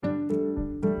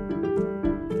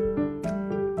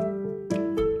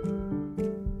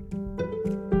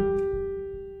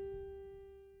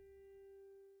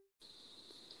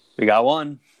We got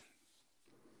one.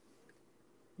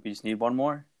 We just need one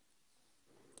more.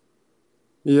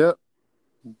 Yep.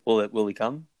 Will he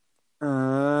come? I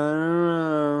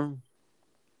don't know.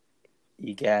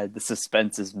 Egad, the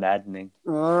suspense is maddening.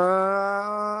 Uh,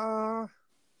 I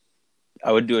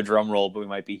would do a drum roll, but we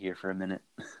might be here for a minute.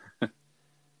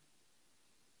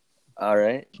 All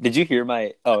right. Did you hear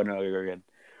my... Oh, no, you're good.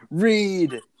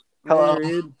 Reed! Hello.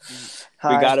 Hey, Reed. We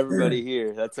got everybody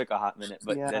here. That took a hot minute,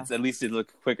 but Yeah. that's at least it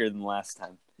looked quicker than last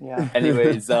time. Yeah.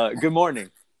 Anyways, good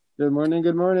morning. Good morning.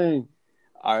 Good morning.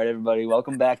 All right, everybody.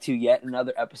 Welcome back to yet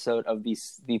another episode of the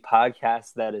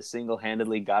podcast that has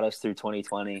single-handedly got us through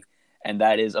 2020. And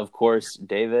that is, of course,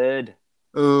 David.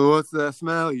 Oh, what's that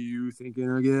smell? You thinking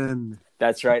again?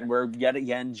 That's right. We're yet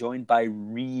again joined by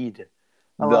Reed,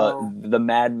 Hello. the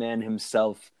madman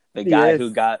himself, the guy Yes. who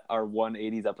got our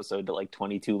 180s episode to like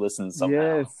 22 listens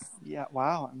somehow. Yes. Yeah.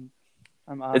 Wow.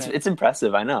 I'm on it. It's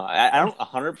impressive. I know. I don't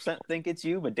 100% think it's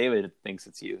you, but David thinks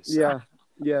it's you. So. Yeah.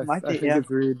 Yes. Might I be, think yeah. it's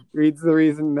Reed. Reed's the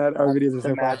reason that our videos are The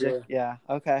so magic. popular. Yeah.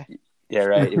 Okay. Yeah,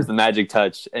 right. It was the magic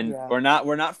touch, and Yeah. we're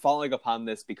not falling upon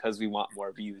this because we want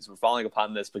more views. We're falling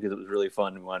upon this because it was really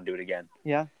fun and we want to do it again.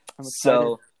 Yeah. I'm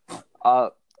excited.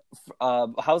 So,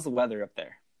 how's the weather up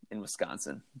there in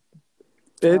Wisconsin?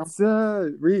 It's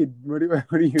Reed. What do you read?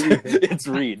 It's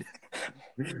Reed.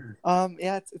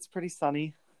 Yeah. It's pretty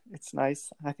sunny. It's nice.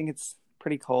 I think it's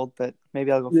pretty cold, but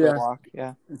maybe I'll go for Yeah. a walk.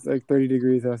 Yeah. It's like 30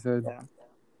 degrees outside. Yeah.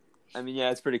 I mean,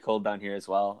 yeah, it's pretty cold down here as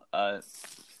well.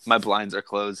 My blinds are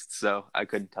closed, so I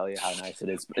couldn't tell you how nice it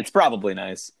is. It's probably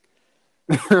nice.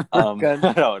 Good.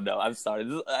 I don't know. I'm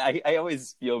sorry. I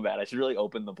always feel bad. I should really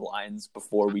open the blinds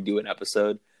before we do an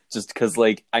episode, just because,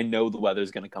 like, I know the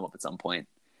weather's going to come up at some point.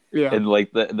 Yeah. And,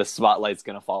 like, the spotlight's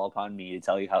going to fall upon me to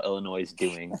tell you how Illinois is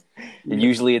doing. And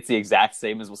usually it's the exact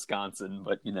same as Wisconsin,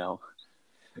 but, you know.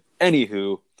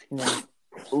 Anywho, Yeah.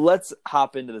 let's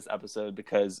hop into this episode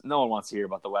because no one wants to hear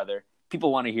about the weather.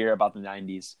 People want to hear about the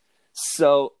 90s.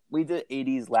 So we did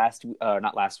 80s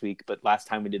not last week, but last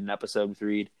time we did an episode with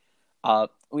Reed.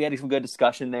 We had some good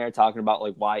discussion there talking about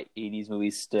like why 80s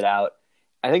movies stood out.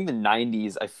 I think the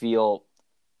 90s, I feel,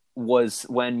 was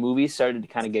when movies started to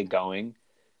kind of get going.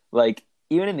 Like,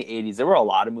 even in the 80s, there were a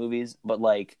lot of movies, but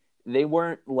like they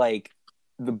weren't like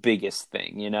the biggest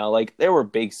thing, you know? Like, there were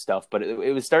big stuff, but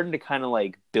it was starting to kind of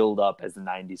like build up as the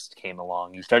 90s came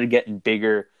along. You started getting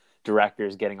bigger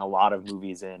directors getting a lot of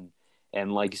movies in.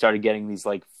 And like you started getting these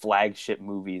like flagship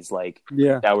movies like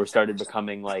that were started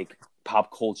becoming like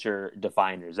pop culture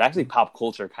definers. Actually, pop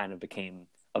culture kind of became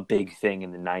a big thing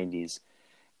in the 90s.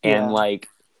 And Yeah. like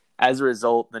as a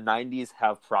result, the 90s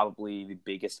have probably the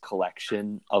biggest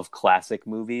collection of classic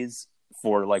movies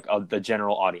for like the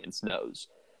general audience knows.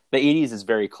 The 80s is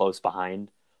very close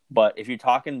behind, but if you're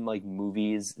talking like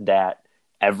movies that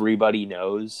everybody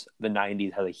knows, the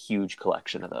 90s has a huge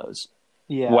collection of those.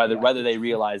 Yeah. Whether they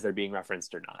realize they're being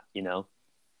referenced or not, you know?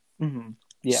 Mm-hmm.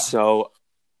 Yeah. So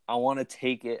I want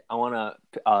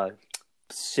to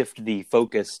shift the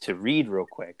focus to Reed real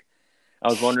quick. I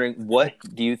was wondering, what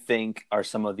do you think are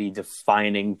some of the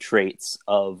defining traits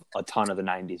of a ton of the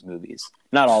 90s movies?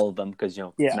 Not all of them, because, you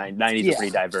know, 90s are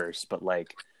pretty diverse, but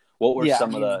like, what were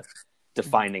some of the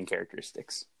defining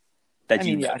characteristics that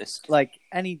you noticed? Like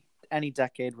any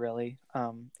decade, really.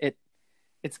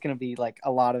 It's going to be like a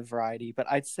lot of variety, but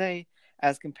I'd say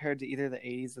as compared to either the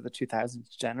 80s or the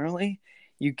 2000s generally,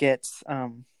 you get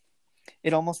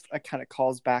it almost kind of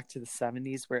calls back to the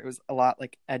 70s where it was a lot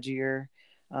like edgier.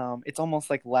 It's almost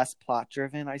like less plot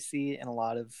driven, I see, in a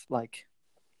lot of like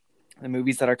the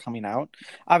movies that are coming out.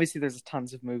 Obviously there's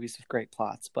tons of movies with great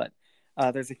plots, but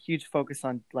there's a huge focus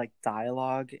on like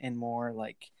dialogue and more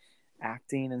like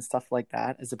acting and stuff like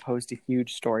that, as opposed to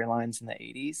huge storylines in the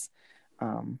 80s.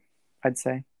 I'd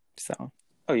say so.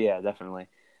 Oh yeah, definitely.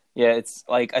 Yeah, it's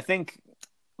like I think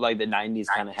like the 90s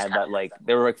kind of had that like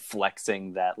they were like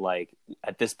flexing that like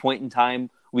at this point in time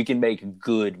we can make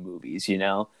good movies, you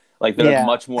know? Like there's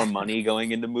much more money going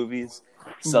into movies.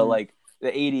 So like the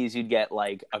 80s you'd get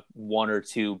like one or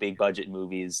two big budget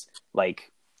movies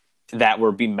like that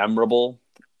would be memorable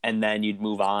and then you'd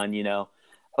move on, you know.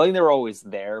 I think they were always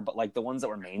there, but like the ones that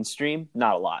were mainstream,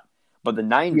 not a lot. But the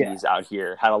 90s out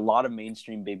here had a lot of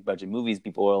mainstream big budget movies.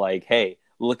 People were like, hey,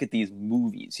 look at these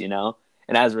movies, you know?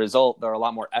 And as a result, there are a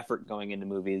lot more effort going into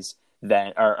movies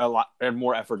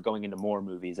more effort going into more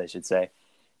movies, I should say.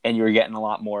 And you were getting a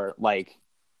lot more like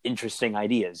interesting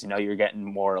ideas, you know? You're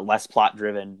getting less plot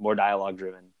driven, more dialogue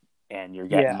driven. And you're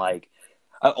getting like,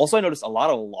 also I noticed a lot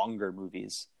of longer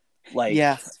movies. Like,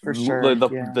 yes, for sure.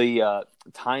 The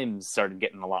times started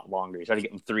getting a lot longer. You started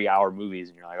getting 3-hour movies,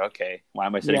 and you're like, okay, why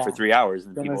am I sitting for 3 hours?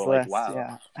 And people are like,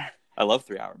 wow. I love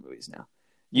 3-hour movies now.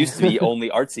 Used to be only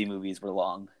artsy movies were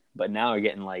long, but now we're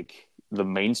getting like the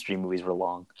mainstream movies were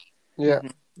long. Yeah.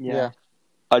 Yeah.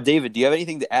 David, do you have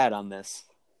anything to add on this?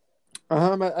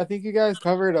 I think you guys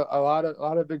covered a lot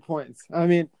of big points. I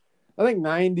mean, I think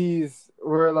 90s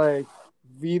were like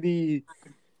really.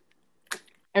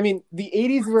 I mean, the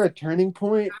 80s were a turning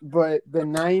point, but the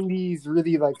 90s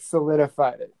really like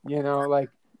solidified it. You know, like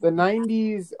the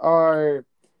 90s are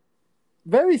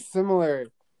very similar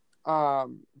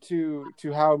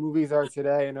to how movies are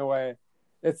today in a way.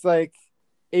 It's like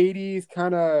 80s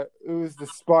kind of it was the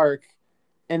spark,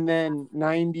 and then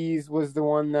 90s was the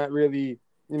one that really,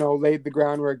 you know, laid the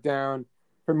groundwork down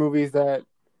for movies that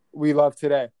we love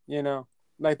today, you know.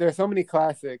 Like there's so many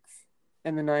classics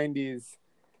in the 90s,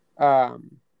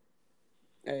 and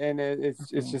it's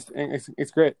just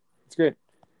it's great. It's great.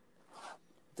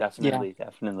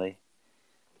 Definitely.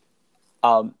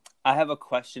 I have a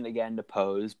question again to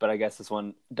pose, but I guess this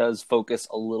one does focus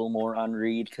a little more on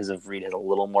Reed because of Reed has a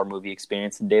little more movie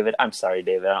experience than David. I'm sorry,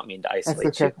 David. I don't mean to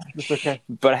isolate you. That's okay.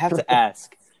 But I have to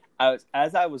ask,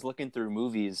 as I was looking through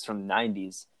movies from the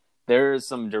 90s, there are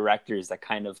some directors that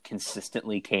kind of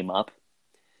consistently came up.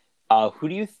 Who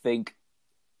do you think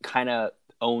kind of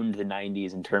owned the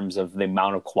 90s in terms of the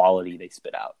amount of quality they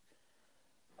spit out?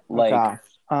 Like,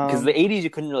 because the 80s, you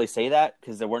couldn't really say that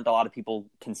because there weren't a lot of people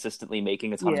consistently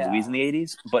making a ton of movies in the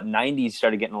 80s, but 90s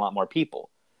started getting a lot more people.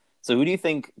 So who do you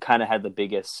think kind of had the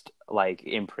biggest like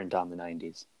imprint on the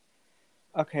 90s?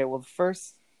 Okay, well, the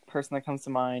first person that comes to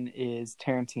mind is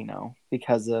Tarantino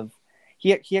because of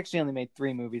he actually only made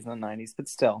 3 movies in the 90s, but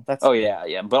still, that's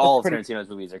but all of Tarantino's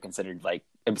movies are considered like,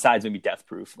 besides maybe Death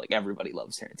Proof, like everybody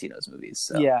loves Tarantino's movies.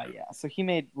 So. Yeah. So he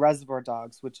made Reservoir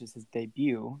Dogs, which is his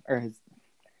debut,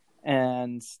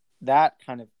 and that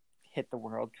kind of hit the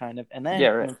world, kind of. And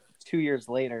then 2 years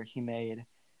later, he made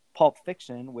Pulp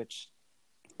Fiction, which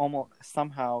almost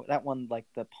somehow that won like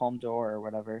the Palme d'Or or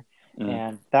whatever,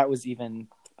 and that was even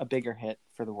a bigger hit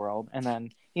for the world. And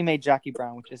then he made Jackie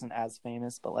Brown, which isn't as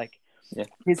famous, but like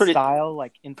his style,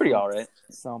 like pretty all right,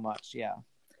 so much, yeah.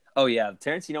 Oh yeah,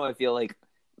 Tarantino. I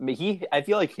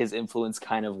feel like his influence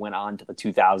kind of went on to the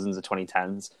 2000s, the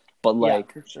 2010s, but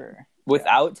like for sure.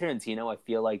 Without Tarantino, I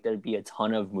feel like there'd be a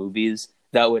ton of movies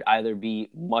that would either be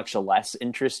much less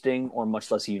interesting or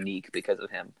much less unique because of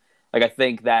him. Like, I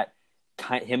think that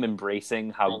him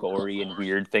embracing how gory and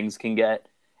weird things can get,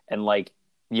 and like,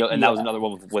 you know, and that was another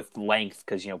one with length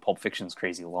because, you know, Pulp Fiction's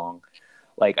crazy long.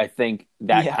 Like, I think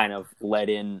that kind of led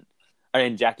in,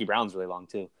 and Jackie Brown's really long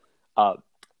too.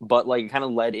 But like, it kind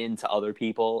of led into other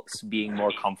people being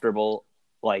more comfortable,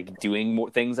 like doing more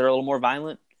things that are a little more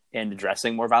violent and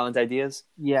addressing more violent ideas.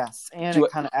 Yes, and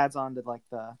it kind of adds on to like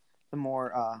the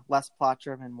more less plot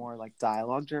driven, more like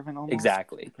dialogue driven almost.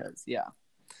 Exactly. Because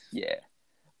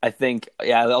I think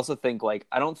I also think like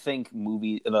I don't think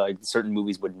like certain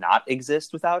movies would not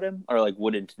exist without him, or like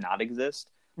wouldn't not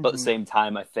exist. But at the same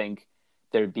time, I think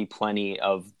there'd be plenty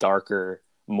of darker,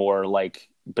 more like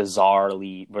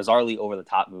bizarrely over the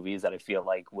top movies that I feel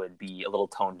like would be a little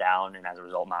toned down, and as a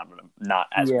result, not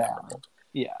as memorable.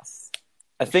 Yes.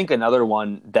 I think another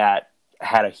one that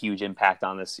had a huge impact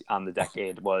on the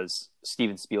decade was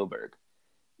Steven Spielberg,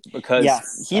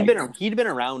 because he'd been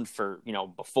around for, you know,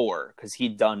 before, because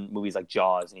he'd done movies like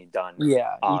Jaws and he'd done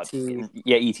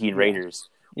E.T. and Raiders.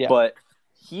 Yeah. But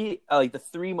he like the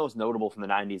 3 most notable from the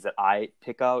 90s that I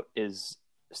pick out is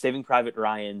Saving Private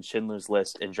Ryan, Schindler's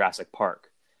List, and Jurassic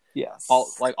Park. Yes.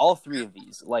 All 3 of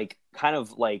these like kind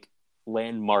of like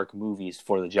landmark movies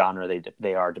for the genre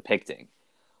they are depicting.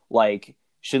 Like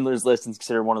Schindler's List is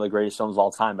considered one of the greatest films of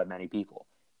all time by many people.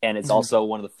 And it's also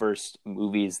one of the first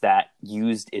movies that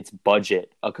used its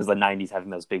budget, because the 90s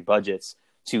having those big budgets,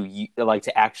 to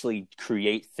actually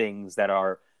create things that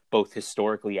are both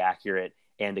historically accurate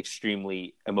and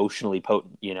extremely emotionally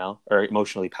potent, you know, or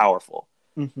emotionally powerful.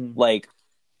 Mm-hmm. Like,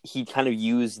 he kind of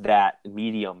used that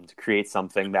medium to create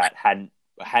something that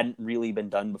hadn't really been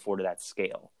done before to that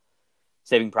scale.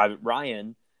 Saving Private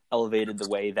Ryan elevated the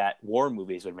way that war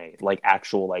movies were made, like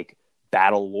actual like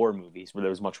battle war movies, where there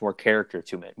was much more character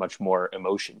to it, much more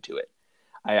emotion to it.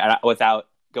 I without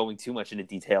going too much into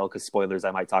detail, because spoilers,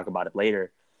 I might talk about it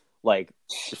later. Like,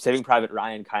 Saving Private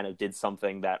Ryan kind of did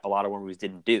something that a lot of war movies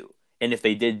didn't do, and if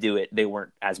they did do it, they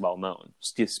weren't as well known.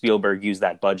 Spielberg used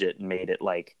that budget and made it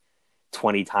like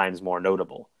 20 times more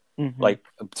notable, like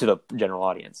to the general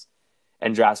audience.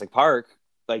 And Jurassic Park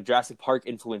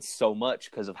influenced so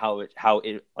much because of how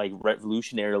it like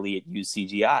revolutionarily it used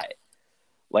CGI.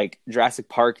 Like, Jurassic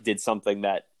Park did something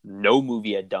that no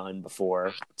movie had done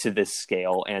before to this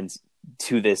scale and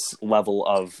to this level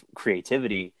of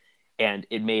creativity, and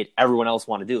it made everyone else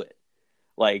want to do it.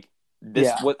 Like this,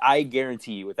 Yeah. what I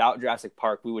guarantee you, without Jurassic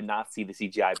Park, we would not see the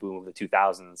CGI boom of the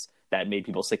 2000s that made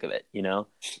people sick of it. You know?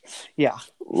 Yeah.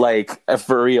 Like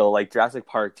for real, like Jurassic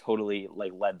Park totally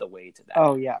like led the way to that.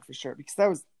 Oh yeah, for sure.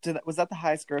 Because was that the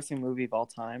highest grossing movie of all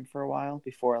time for a while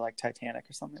before like Titanic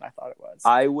or something? I thought it was.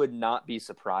 I would not be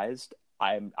surprised.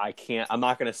 I'm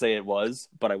not gonna say it was,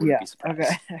 but I wouldn't be surprised.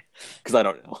 Okay. Because I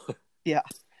don't know. Yeah.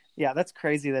 Yeah, that's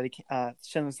crazy that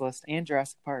Schindler's List and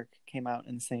Jurassic Park came out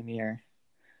in the same year.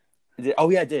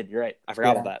 Oh yeah, I did. You're right. I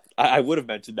forgot about that. I would have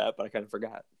mentioned that, but I kind of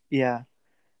forgot. Yeah.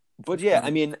 But yeah, I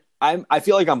mean, I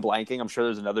feel like I'm blanking. I'm sure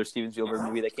there's another Steven Spielberg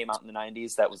movie that came out in the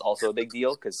 90s that was also a big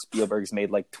deal because Spielberg's made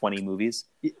like 20 movies.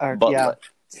 But yeah,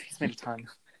 he's made a ton.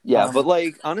 Yeah, but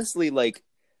like honestly, like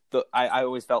I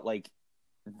always felt like,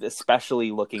 especially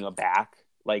looking back,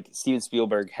 like Steven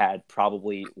Spielberg had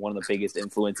probably one of the biggest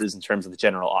influences in terms of the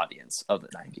general audience of the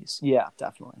 90s. Yeah,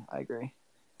 definitely. I agree.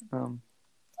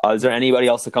 Is there anybody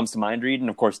else that comes to mind, Reed? And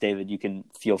of course, David, you can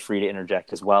feel free to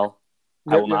interject as well.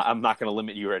 I'm not going to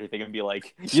limit you or anything and be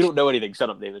like, you don't know anything.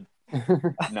 Shut up, David.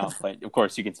 No, but of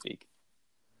course you can speak.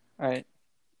 All right,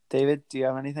 David, do you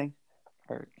have anything?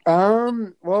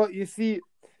 Well, you see,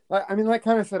 I mean, like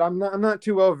kind of said, I'm not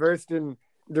too well versed in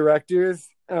directors,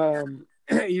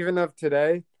 even of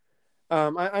today.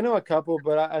 I know a couple,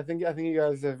 but I think you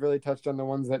guys have really touched on the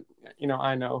ones that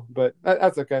I know, but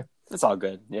that's okay. It's all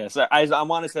good. Yeah, so I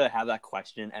wanted to have that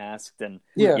question asked, and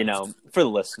for the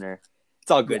listener, it's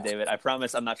all good, David. I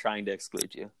promise I'm not trying to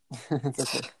exclude you.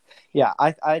 Okay. Yeah,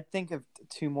 I'd think of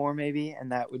two more maybe,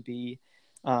 and that would be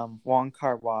Wong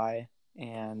Kar-wai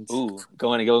and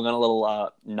going on a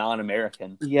little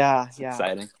non-American. Yeah, it's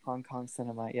exciting. Hong Kong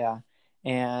cinema, yeah,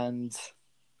 and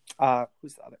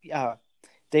who's the other? Yeah,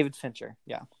 David Fincher.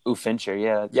 Yeah. Fincher.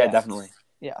 Yeah, definitely.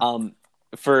 Yeah.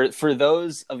 For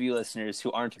those of you listeners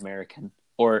who aren't American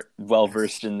or well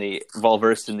versed in the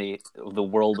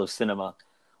world of cinema,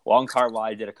 Wong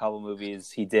Kar-wai did a couple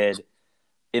movies. He did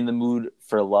In the Mood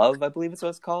for Love, I believe it's what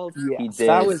it's called. Yes, he did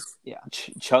that was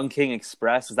Chungking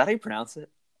Express. Is that how you pronounce it?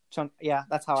 Yeah,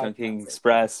 that's how Chungking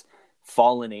Express.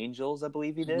 Fallen Angels, I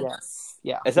believe he did. Yes.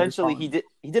 Yeah. Essentially, he did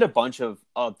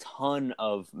a ton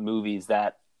of movies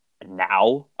that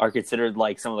now are considered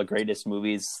like some of the greatest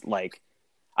movies. Like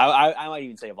I might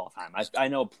even say of all time. I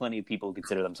know plenty of people who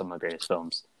consider them some of the greatest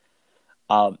films.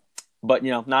 But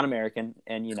not American,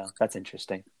 and that's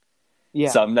interesting. Yeah.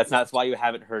 So that's why you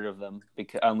haven't heard of them,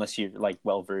 because unless you're like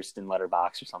well versed in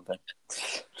Letterboxd or something.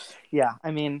 Yeah, I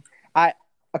mean,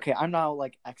 I'm not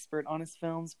like expert on his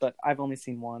films, but I've only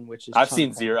seen one, which is I've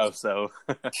seen zero, so.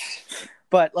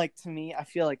 But like to me, I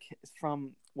feel like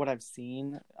from what I've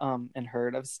seen and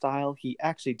heard of style, he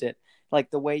actually did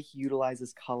like the way he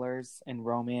utilizes colors and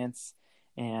romance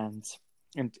and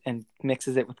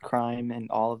mixes it with crime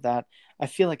and all of that. I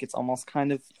feel like it's almost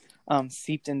kind of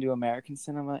seeped into American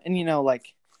cinema. And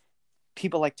like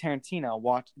people like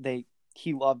Tarantino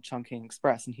he loved Chungking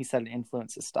Express, and he said it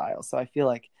influenced his style. So I feel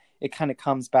like it kind of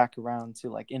comes back around to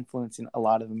like influencing a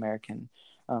lot of American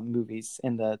movies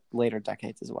in the later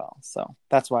decades as well. So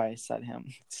that's why I said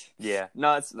him. Yeah,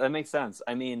 no, that makes sense.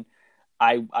 I mean,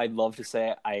 I'd love to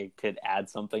say I could add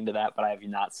something to that, but I have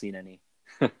not seen any.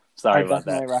 Sorry about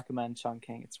that. I definitely recommend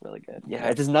Chungking. It's really good. Yeah,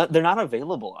 it does not. They're not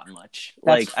available on much.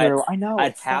 That's true. I know.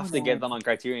 I'd have to get them on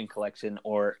Criterion Collection,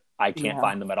 or I can't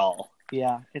find them at all.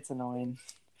 Yeah, it's annoying.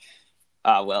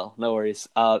 Well, no worries.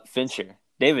 Fincher.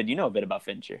 David, you know a bit about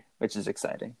Fincher, which is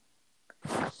exciting.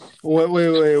 Wait,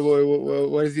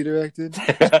 what has he directed?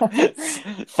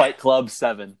 Fight Club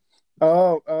 7.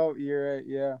 Oh, you're right,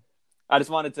 yeah. I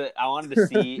wanted to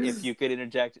see if you could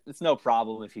interject. It's no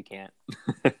problem if you can't.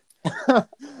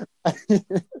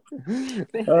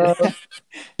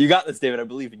 You got this, David. I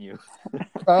believe in you.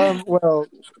 Well,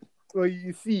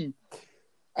 you see,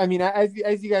 I mean, as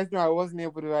you guys know, I wasn't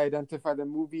able to identify the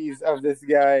movies of this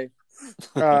guy.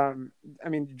 I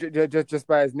mean, just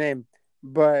by his name,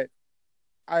 but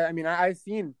I've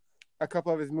seen a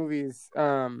couple of his movies.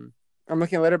 I'm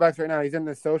looking at Letterboxd right now. He's in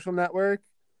The Social Network.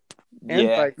 And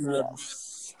Fight Club.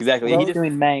 Yes. Exactly. He's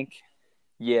doing Mank.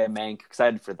 Yeah, Mank.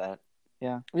 Excited for that.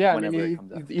 Yeah. I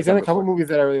mean, he's in a couple movies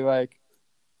that I really like.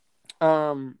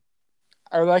 I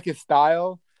like his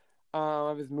style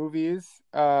of his movies.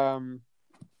 I'm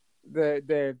not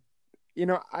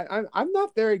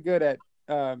very good at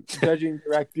judging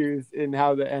directors in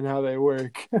how they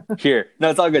work. Here, no,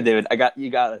 it's all good, David. You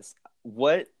got this.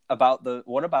 What about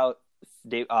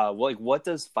Dave? What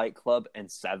does Fight Club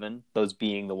and Seven, those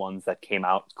being the ones that came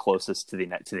out closest to the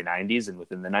 90s and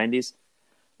within the 90s,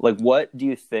 like what do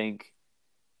you think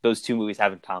those two movies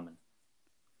have in common?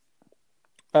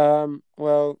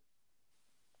 Well,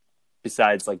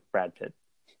 besides like Brad Pitt.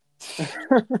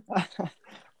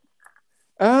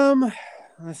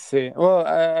 Let's see. Well,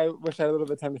 I wish I had a little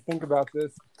bit of time to think about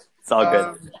this. It's all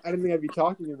good. I didn't think I'd be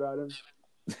talking about him.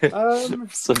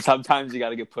 So sometimes you got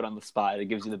to get put on the spot. It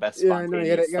gives you the best Yeah, I know.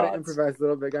 spontaneous You gotta thoughts. improvise a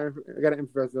little bit. Gotta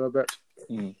improvise a little bit.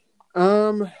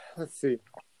 Let's see.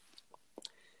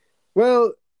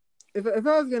 Well, if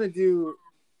I was gonna do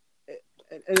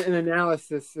an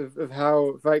analysis of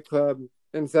how Fight Club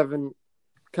and Seven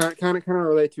kind of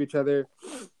relate to each other,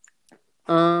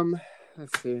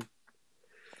 let's see.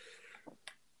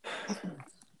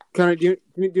 Kind of, do you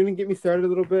want to get me started a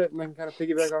little bit, and I can kind of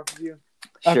piggyback off of you?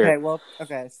 Sure.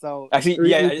 Okay. So actually,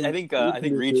 yeah, I think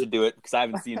Reed should do it because I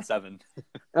haven't seen Seven.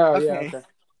 Oh okay. yeah. Okay.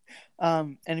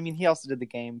 And I mean, he also did the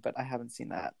game, but I haven't seen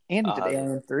that. And he did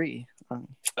Alien 3.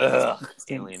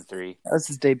 Alien 3. That was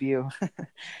his debut.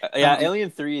 Yeah, Alien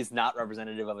 3 is not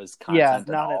representative of his content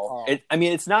at all. I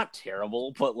mean, it's not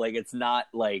terrible, but like it's not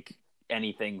like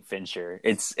anything Fincher.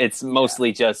 It's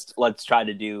mostly just let's try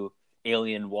to do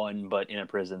Alien 1 but in a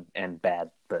prison and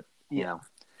bad, but you know.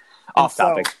 Off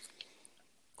topic.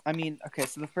 I mean, okay,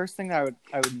 so the first thing that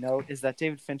I would note is that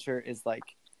David Fincher is like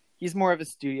he's more of a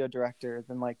studio director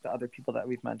than like the other people that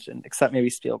we've mentioned, except maybe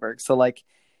Spielberg. So like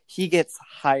he gets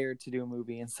hired to do a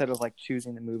movie instead of like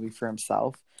choosing the movie for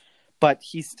himself. But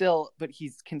he's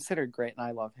considered great, and I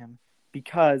love him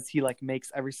because he like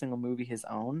makes every single movie his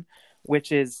own,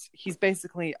 which is he's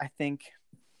basically, I think,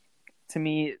 to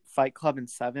me, Fight Club and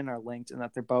Seven are linked in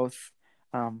that they're both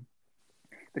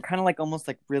they're kind of like almost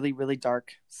like really, really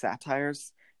dark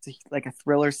satires. It's like a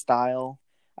thriller style.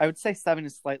 I would say Seven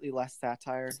is slightly less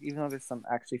satire, even though there's some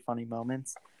actually funny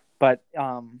moments. But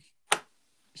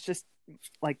it's just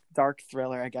like dark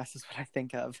thriller, I guess, is what I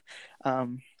think of.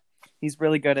 He's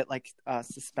really good at like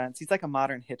suspense. He's like a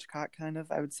modern Hitchcock kind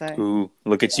of, I would say. Ooh,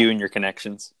 look at you and your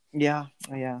connections. Yeah.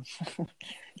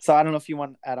 So I don't know if you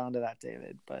want to add on to that,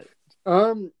 David, but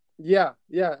yeah.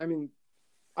 I mean,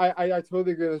 I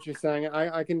totally agree with what you're saying.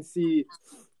 I can see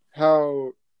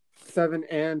how Seven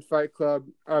and Fight Club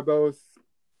are both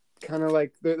kind of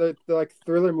like they're like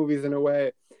thriller movies in a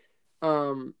way,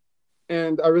 and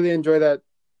I really enjoy that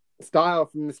style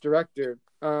from this director.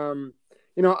 You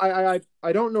know,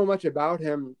 I don't know much about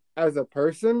him as a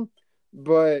person,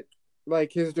 but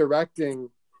like his directing,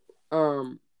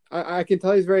 I can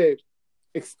tell he's very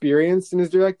experienced in his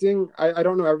directing. I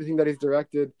don't know everything that he's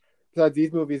directed besides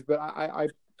these movies, but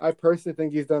I personally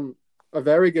think he's done a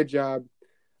very good job.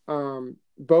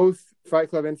 Both Fight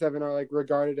Club and Seven are like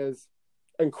regarded as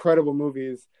incredible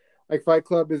movies. Like Fight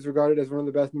Club is regarded as one of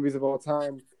the best movies of all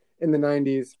time in the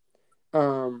 90's.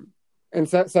 And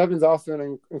Seven's also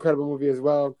an incredible movie as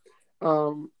well.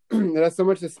 It has so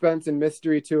much suspense and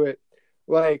mystery to it.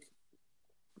 Like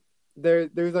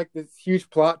there's like this huge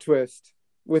plot twist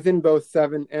within both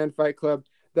Seven and Fight Club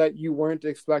that you weren't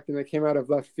expecting that came out of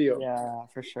left field. Yeah,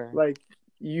 for sure. Like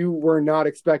you were not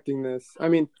expecting this. I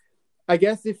mean, I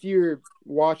guess if you're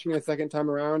watching a second time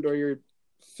around or you're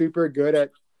super good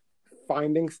at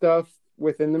finding stuff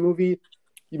within the movie,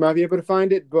 you might be able to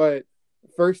find it, but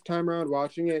first time around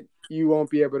watching it, you won't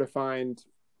be able to find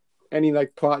any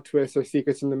like plot twists or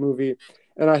secrets in the movie.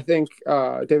 And I think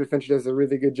David Fincher does a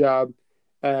really good job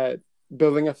at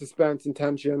building up suspense and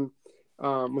tension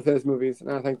with his movies,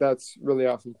 and I think that's really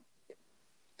awesome.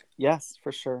 Yes,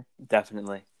 for sure.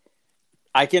 Definitely.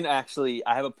 I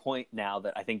have a point now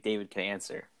that I think David can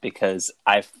answer because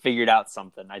I've figured out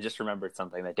something. I just remembered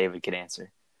something that David could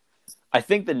answer. I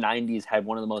think the 90's had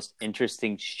one of the most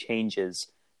interesting changes,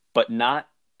 but not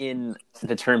in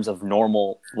the terms of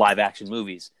normal live action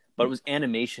movies, but it was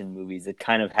animation movies that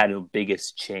kind of had the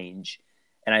biggest change.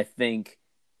 And I think,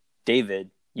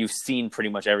 David, you've seen pretty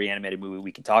much every animated movie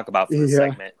we can talk about for this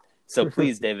segment. So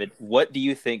please, David, what do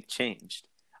you think changed?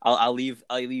 I'll leave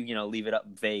it up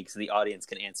vague so the audience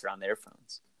can answer on their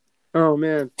phones. Oh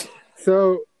man.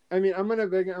 So I mean I'm gonna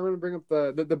bring up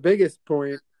the biggest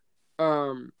point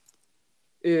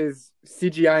is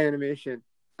CGI animation.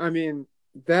 I mean,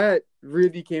 that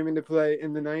really came into play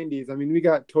in the 90's. I mean, we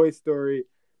got Toy Story,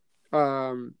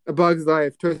 A Bug's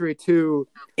Life, Toy Story 2,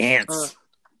 Ants.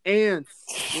 You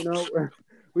know,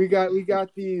 we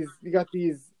got these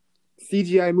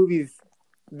CGI movies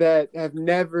that have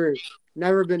never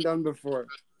been done before.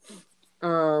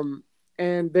 And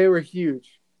they were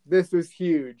huge. This was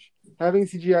huge. Having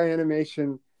CGI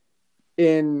animation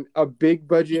in a big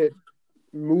budget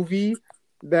movie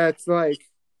that's like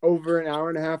over an hour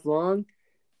and a half long.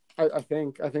 I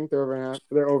think they're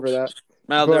over that.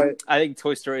 Well, I think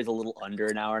Toy Story is a little under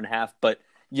an hour and a half, but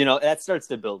you know that starts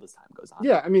to build as time goes on.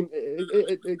 Yeah, I mean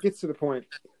it gets to the point.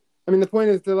 I mean the point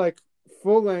is they're like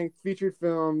full length featured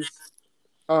films,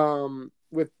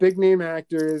 with big name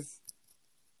actors,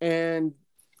 and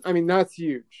I mean that's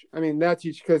huge. That's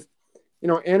huge because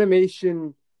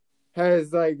animation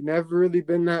has like never really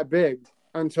been that big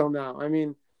until now. I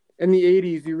mean, in the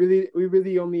 '80s, we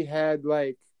really only had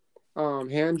like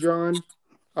hand drawn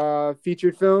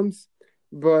featured films,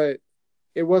 but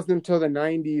it wasn't until the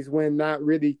 '90s when that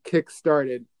really kick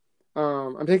started.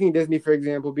 I'm taking Disney for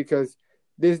example because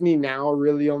Disney now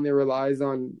really only relies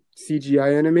on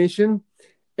CGI animation,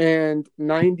 and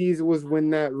 '90s was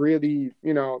when that really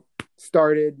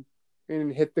started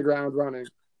and hit the ground running.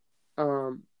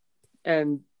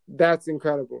 And that's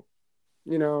incredible.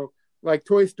 Like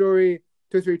Toy Story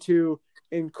 2,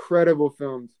 incredible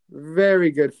films,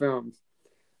 very good films.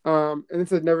 And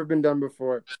this has never been done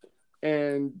before.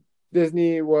 And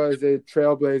Disney was a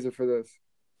trailblazer for this.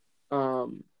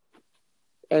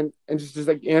 And just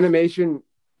like animation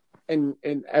and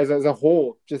as a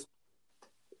whole just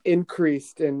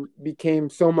increased and became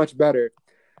so much better.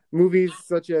 Movies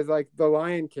such as like The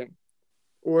Lion King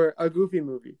or a Goofy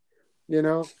movie, you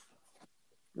know?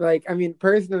 Like, I mean,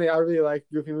 personally, I really like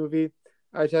Goofy movie.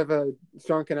 I just have a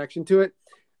strong connection to it.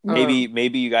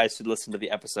 Maybe you guys should listen to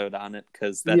the episode on it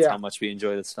because that's how much we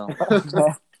enjoy this film.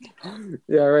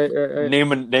 Yeah, right.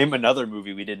 Name another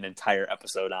movie we did an entire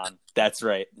episode on. That's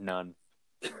right, none.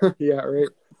 Yeah, right.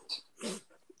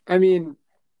 I mean,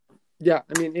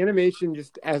 animation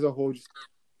just as a whole just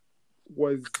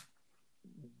was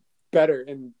better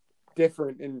and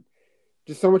different and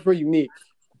just so much more unique.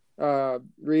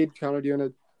 Reed, Connor, do you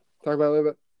want to talk about it a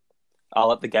little bit? I'll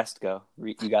let the guest go.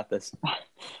 You got this.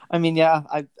 I mean, yeah,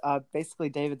 I basically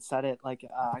David said it. Like,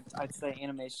 I'd say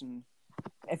animation.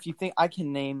 If you think I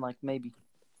can name like maybe,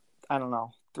 I don't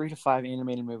know, 3 to 5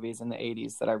 animated movies in the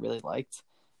 '80s that I really liked,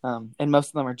 and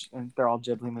most of them they're all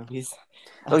Ghibli movies.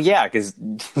 Oh yeah, because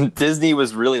Disney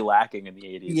was really lacking in the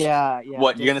 '80s. Yeah.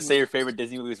 What you're gonna say? Your favorite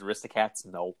Disney movie was Aristocats?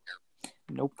 No.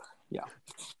 Nope. Yeah.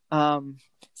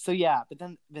 So yeah, but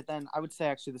then I would say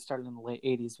actually this started in the late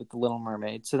 '80s with The Little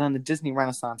Mermaid. So then the Disney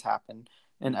Renaissance happened,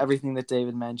 and everything that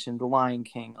David mentioned, The Lion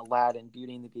King, Aladdin,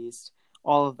 Beauty and the Beast,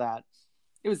 all of that.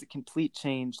 It was a complete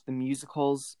change. The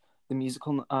musical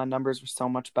numbers were so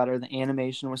much better. The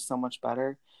animation was so much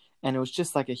better, and it was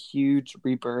just like a huge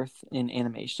rebirth in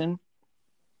animation.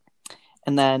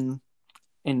 And then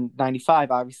in '95,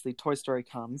 obviously Toy Story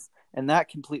comes, and that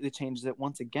completely changes it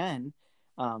once again.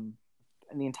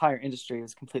 And the entire industry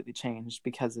was completely changed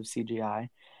because of CGI.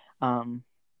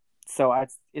 So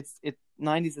it's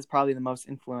 90s is probably the most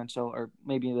influential or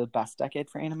maybe the best decade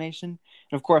for animation.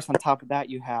 And of course, on top of that,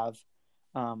 you have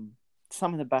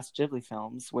some of the best Ghibli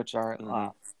films, which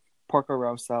are Porco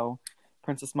Rosso,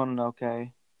 Princess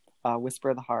Mononoke,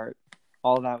 Whisper of the Heart.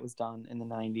 All of that was done in the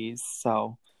 '90s.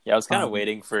 So yeah, I was kind of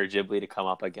waiting for Ghibli to come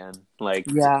up again. Like,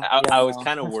 I was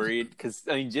kind of worried because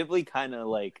I mean, Ghibli kind of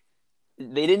like.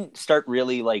 They didn't start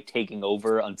really like taking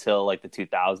over until like the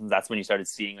 2000s. That's when you started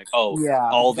seeing like,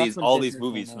 all these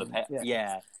movies from the past.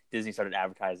 Yeah, Disney started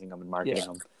advertising them and marketing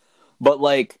them. But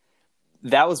like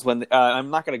that was when I'm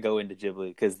not going to go into Ghibli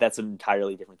because that's an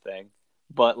entirely different thing.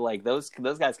 But like those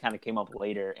guys kind of came up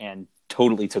later and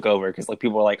totally took over because like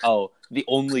people were like, oh, the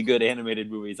only good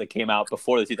animated movies that came out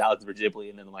before the 2000s were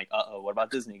Ghibli, and then like, what about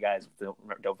Disney, guys?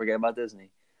 Don't forget about Disney.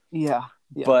 Yeah.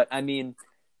 But I mean.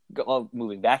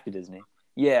 Moving back to Disney,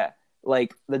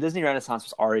 like the Disney Renaissance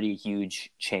was already a huge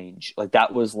change. Like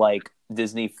that was like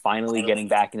Disney finally getting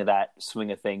back into that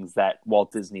swing of things that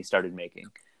Walt Disney started making.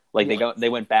 Like they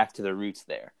went back to their roots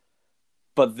there.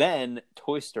 But then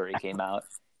Toy Story came out,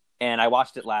 and I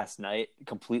watched it last night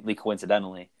completely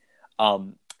coincidentally.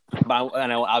 And I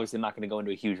obviously I'm not going to go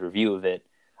into a huge review of it,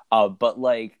 but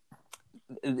like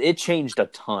it changed a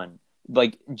ton.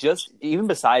 Like just even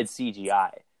besides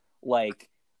CGI, like.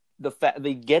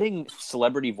 The getting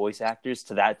celebrity voice actors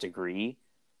to that degree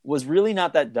was really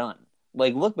not that done.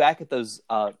 Like, look back at those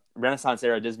Renaissance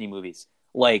era Disney movies.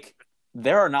 Like,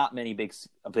 there are not many big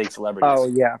celebrities. Oh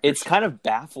yeah, it's kind of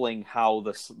baffling how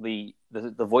the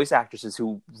voice actresses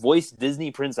who voice Disney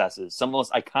princesses, some of the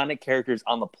most iconic characters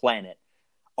on the planet,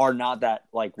 are not that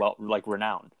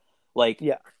renowned. Like,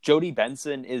 Jodie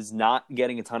Benson is not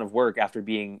getting a ton of work after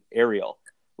being Ariel.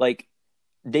 Like.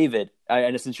 David,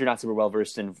 and since you're not super well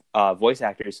versed in voice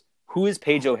actors, who is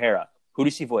Paige O'Hara? Who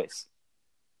does she voice?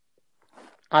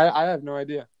 I have no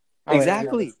idea.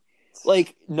 Exactly.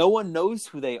 Like no one knows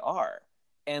who they are,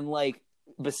 and like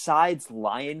besides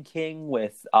Lion King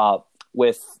with I'm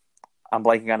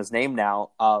blanking on his name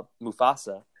now,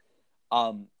 Mufasa,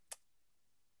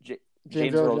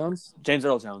 James Earl Jones. James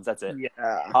Earl Jones. That's it.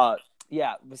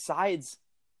 Yeah. Besides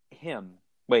him,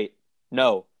 wait,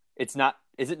 no, it's not.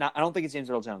 Is it not? I don't think it's James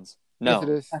Earl Jones. Yes, it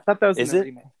No, is. I thought that was in is the it?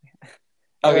 remake.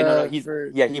 Okay, no, he's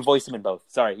For he voiced him in both.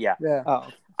 Sorry, yeah. yeah, Oh,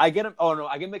 I get him. Oh no,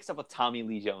 I get mixed up with Tommy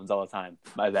Lee Jones all the time.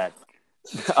 My bad.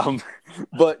 um,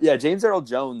 but yeah, James Earl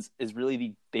Jones is really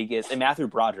the biggest, and Matthew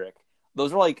Broderick.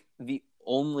 Those are like the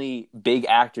only big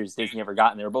actors Disney ever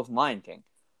got, and they were both in Lion King.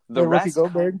 The and Whoopi rest,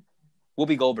 Goldberg.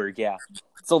 Whoopi Goldberg, yeah.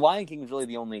 So Lion King is really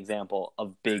the only example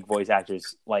of big voice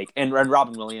actors, like and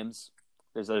Robin Williams.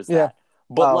 There's Yeah. that,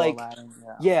 but like Aladdin,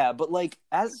 yeah. yeah, but like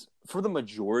as for the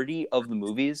majority of the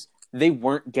movies, they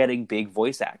weren't getting big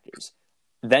voice actors.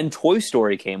 Then Toy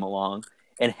Story came along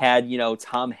and had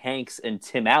Tom Hanks and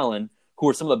Tim Allen, who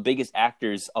were some of the biggest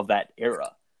actors of that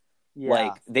era. Yeah.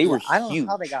 Like they were I don't huge.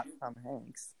 know how they got Tom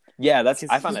Hanks. Yeah, I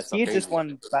Because found that so he had crazy. just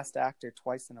won Best Actor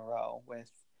twice in a row with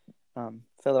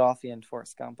Philadelphia and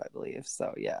Forrest Gump, I believe.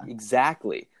 So yeah,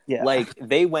 Exactly. yeah. Like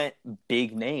they went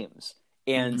big names,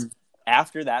 and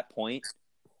after that point,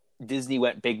 Disney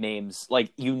went big names.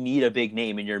 Like you need a big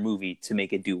name in your movie to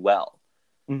make it do well.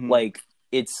 Like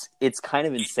it's kind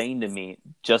of insane to me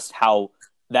just how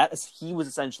that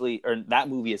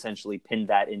movie essentially pinned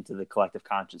that into the collective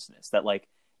consciousness that like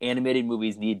animated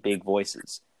movies need big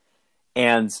voices.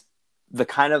 And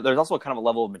there's also a kind of a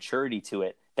level of maturity to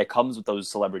it that comes with those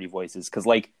celebrity voices, because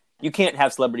like you can't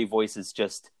have celebrity voices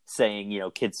just saying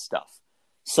kids stuff.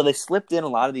 So they slipped in a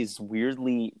lot of these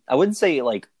weirdly, I wouldn't say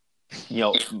like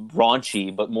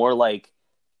raunchy, but more like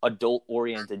adult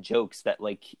oriented jokes that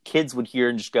like kids would hear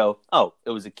and just go, oh, it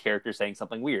was a character saying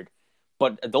something weird.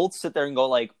 But adults sit there and go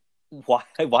like,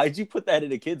 why'd you put that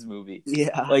in a kids movie?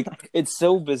 Yeah. Like it's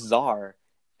so bizarre.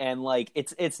 And like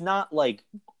it's not like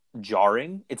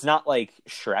jarring. It's not like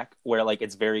Shrek where like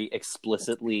it's very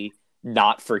explicitly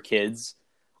not for kids.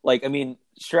 Like I mean,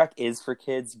 Shrek is for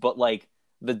kids, but like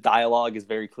the dialogue is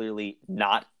very clearly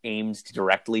not aimed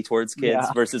directly towards kids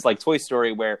versus like Toy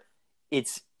Story where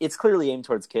it's clearly aimed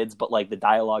towards kids, but like the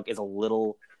dialogue is a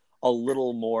little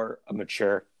more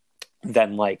mature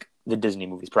than like the Disney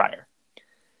movies prior.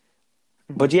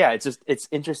 But yeah, it's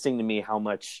interesting to me how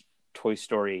much Toy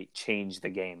Story changed the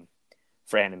game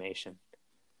for animation.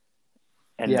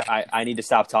 And I need to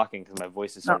stop talking because my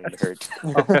voice is starting to hurt.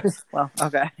 Oh, well,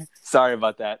 okay. Sorry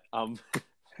about that.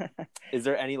 Is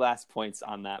there any last points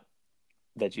on that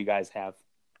you guys have?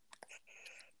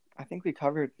 I think we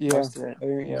covered most of it.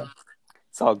 Yeah.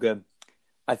 It's all good.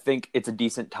 I think it's a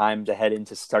decent time to head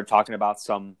into start talking about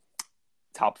some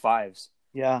top fives.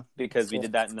 Yeah. Because we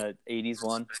did that in the 80s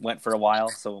one, went for a while,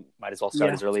 so might as well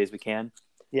start as early as we can.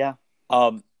 Yeah.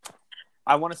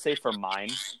 I want to say for mine,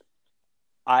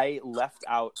 I left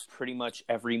out pretty much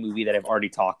every movie that I've already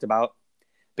talked about,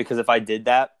 because if I did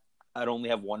that, I'd only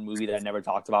have one movie that I never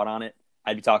talked about on it.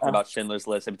 I'd be talking about Schindler's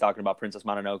List. I'd be talking about Princess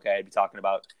Mononoke. I'd be talking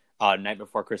about Night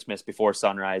Before Christmas, Before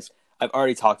Sunrise. I've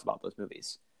already talked about those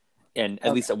movies, and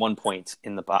at least at one point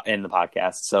in the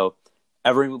podcast. So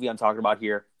every movie I'm talking about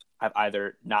here, I've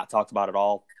either not talked about at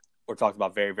all or talked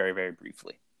about very, very, very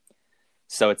briefly.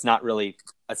 So it's not really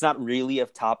a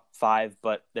top five,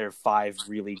 but there are 5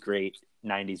 really great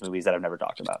 90s movies that I've never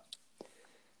talked about.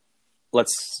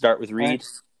 Let's start with Reed,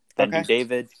 then do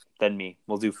David, then me.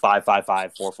 We'll do 5, 5,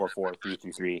 5, 4, 4, 4, 3,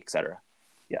 3, 3, etc.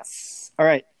 Yes. All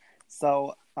right.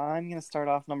 So I'm going to start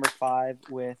off number 5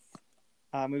 with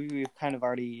a movie we've kind of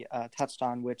already touched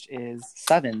on, which is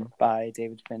Seven by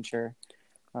David Fincher,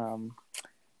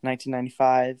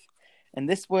 1995. And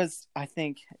I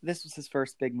think this was his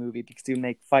first big movie because he would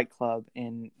make Fight Club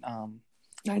in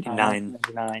 99.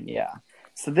 Yeah.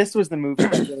 So this was the movie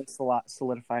that really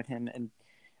solidified him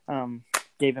and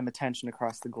gave him attention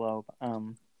across the globe.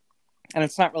 And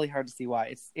it's not really hard to see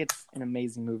why. It's an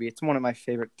amazing movie. It's one of my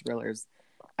favorite thrillers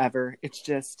ever. It's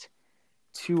just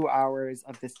 2 hours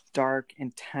of this dark,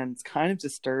 intense, kind of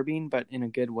disturbing, but in a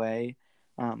good way,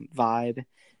 vibe.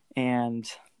 And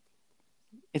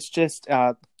it's just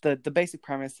the basic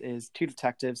premise is 2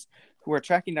 detectives who are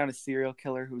tracking down a serial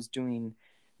killer who's doing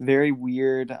very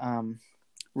weird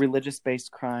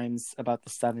religious-based crimes about the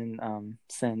 7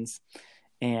 sins.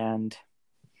 And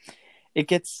it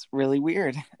gets really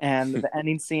weird. And the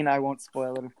ending scene, I won't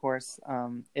spoil it, of course.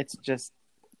 It's just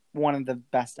one of the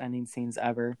best ending scenes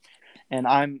ever. And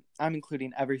I'm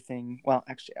including everything. Well,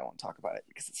 actually, I won't talk about it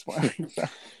because it's spoiling.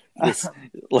 So.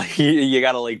 Like you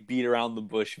gotta like beat around the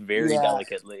bush very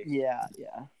delicately. Yeah.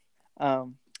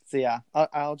 So yeah,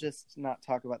 I'll just not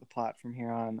talk about the plot from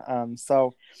here on.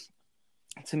 So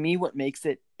to me, what makes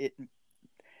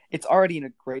it's already a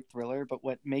great thriller, but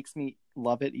what makes me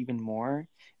love it even more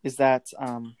is that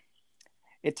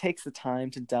it takes the time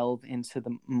to delve into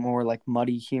the more like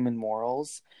muddy human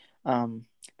morals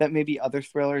that maybe other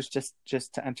thrillers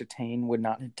just to entertain would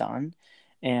not have done.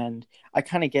 And I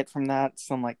kind of get from that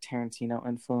some like Tarantino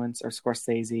influence or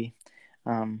Scorsese.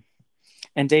 And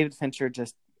David Fincher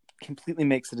just completely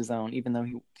makes it his own, even though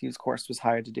he of course was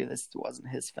hired to do this. It wasn't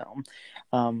his film.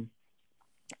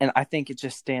 And I think it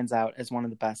just stands out as one of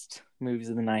the best movies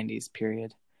of the 90s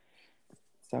period.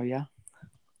 So yeah.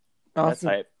 Awesome. That's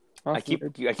hype.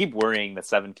 Awesome. I keep worrying that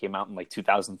 7 came out in like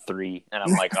 2003, and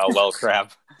I'm like, oh well,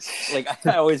 crap. Like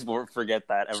I always forget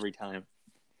that every time.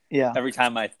 Yeah. Every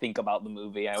time I think about the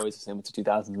movie, I always assume it's a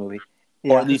 2000 movie,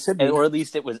 Yeah, or at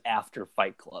least it was after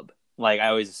Fight Club. Like I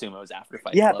always assume it was after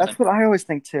Fight Club. Yeah, that's what I always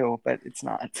think too, but it's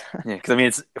not. Yeah, because I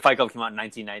mean, Fight Club came out in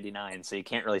 1999, so you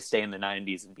can't really stay in the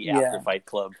 90s and be after Fight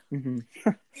Club. Mm-hmm.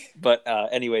 But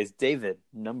anyways, David,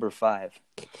 number 5.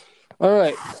 All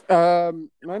right,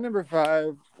 my number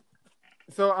 5.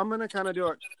 So I'm gonna kind of do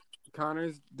what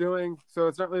Connor's doing. So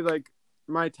it's not really like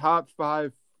my top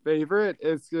 5 favorite.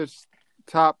 It's just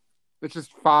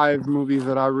 5 movies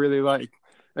that I really like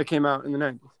that came out in the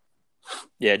 90s.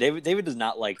 Yeah, David does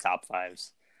not like top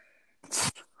 5s.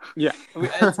 Yeah,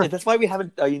 that's why we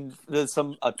haven't. I mean, there's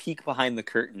a peek behind the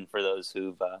curtain for those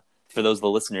for those of the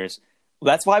listeners.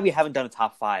 That's why we haven't done a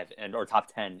top 5 or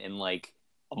top 10 in like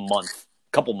a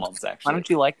couple months actually. Why don't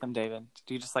you like them, David?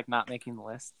 Do you just like not making the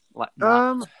list? I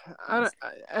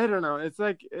don't know. It's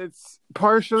like it's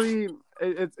partially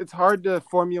it's hard to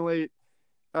formulate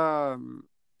a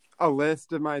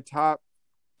list of my top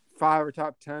 5 or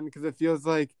top 10 because it feels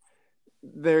like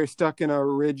they're stuck in a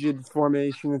rigid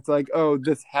formation. It's like, oh,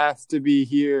 this has to be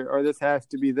here or this has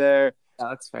to be there. Yeah,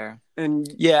 that's fair. And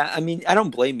yeah, I mean, I don't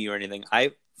blame you or anything.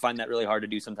 I find that really hard to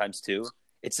do sometimes too.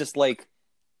 It's just like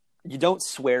you don't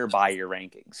swear by your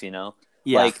rankings, you know?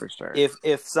 Yeah, like, for sure.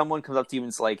 If someone comes up to you and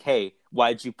it's like, hey,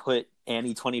 why'd you put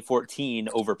Annie 2014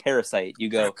 over Parasite? You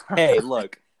go, hey,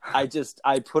 look, I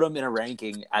put them in a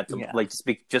ranking at the like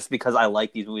just because I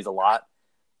like these movies a lot.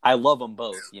 I love them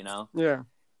both, you know? Yeah.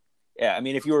 Yeah, I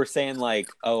mean, if you were saying like,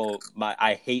 oh,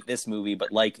 I hate this movie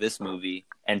but like this movie,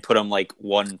 and put them like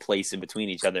one place in between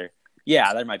each other,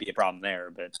 yeah, there might be a problem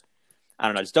there. But I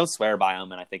don't know, just don't swear by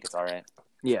them, and I think it's all right.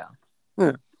 Yeah.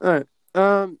 All right.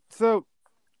 So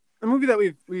a movie that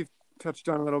we've touched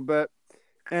on a little bit,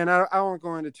 and I won't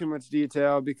go into too much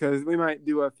detail because we might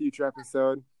do a future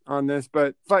episode on this,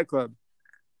 but Fight Club.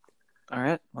 All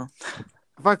right. Well,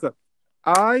 Fight Club.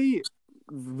 I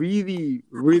really,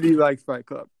 really liked Fight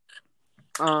Club.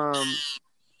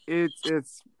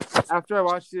 It's after I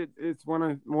watched it, it's one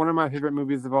of my favorite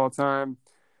movies of all time.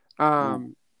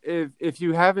 If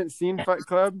you haven't seen Fight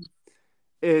Club,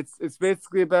 it's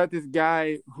basically about this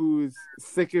guy who's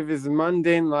sick of his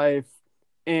mundane life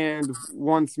and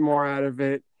wants more out of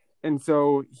it, and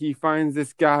so he finds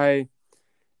this guy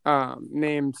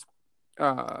named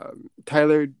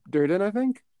Tyler Durden, I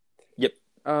think. Yep.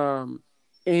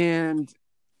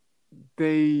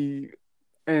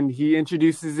 And he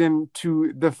introduces him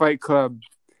to the Fight Club.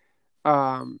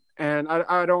 And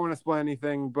I don't want to spoil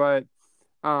anything, but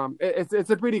it's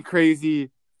a pretty crazy,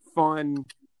 fun,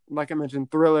 like I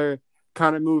mentioned, thriller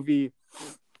kind of movie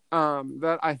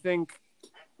that I think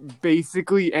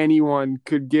basically anyone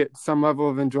could get some level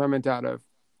of enjoyment out of.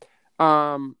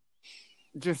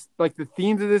 Just like the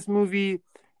themes of this movie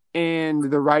and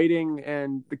the writing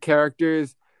and the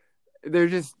characters, they're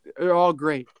all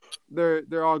great.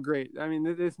 They're all great. I mean,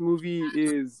 this movie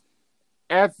is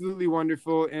absolutely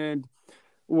wonderful and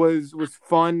was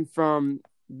fun from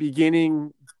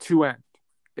beginning to end.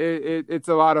 It's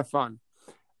a lot of fun.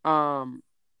 But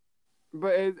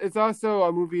it's also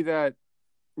a movie that,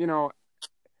 you know,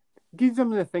 gives you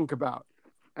something to think about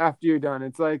after you're done.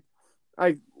 It's like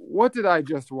what did I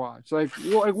just watch? Like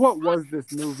what was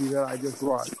this movie that I just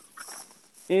watched?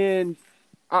 And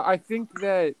I think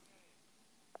that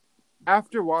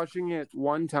after watching it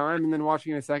one time and then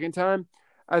watching it a second time,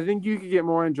 I think you could get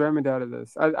more enjoyment out of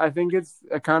this. I think it's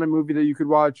a kind of movie that you could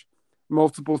watch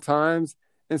multiple times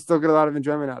and still get a lot of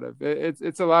enjoyment out of.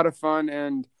 It's a lot of fun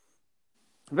and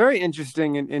very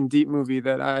interesting and deep movie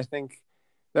that I think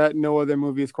that no other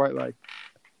movie is quite like.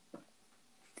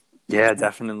 Yeah,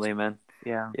 definitely, man.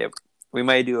 Yeah. Yep. We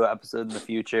might do an episode in the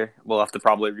future. We'll have to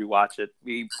probably rewatch it.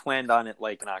 We planned on it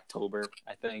like in October,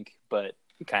 I think, but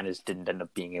we kind of just didn't end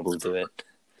up being able to do it.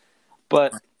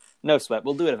 But no sweat.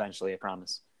 We'll do it eventually, I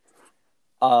promise.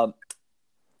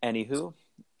 Anywho,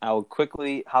 I'll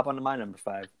quickly hop onto my number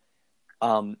 5.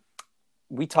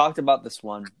 We talked about this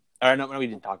one. Or no, we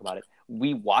didn't talk about it.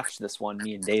 We watched this one,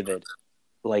 me and David,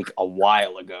 like a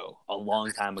while ago, a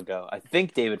long time ago. I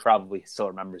think David probably still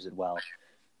remembers it well.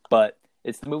 But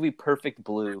it's the movie Perfect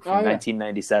Blue from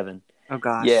 1997. Oh,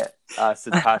 gosh. Yeah,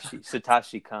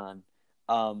 Satoshi Kon,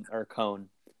 or Cone.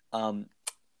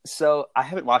 So I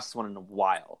haven't watched this one in a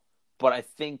while, but I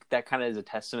think that kind of is a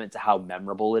testament to how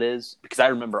memorable it is because I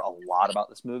remember a lot about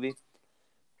this movie.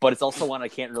 But it's also one I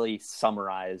can't really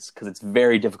summarize because it's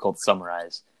very difficult to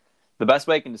summarize. The best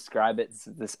way I can describe it is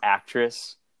this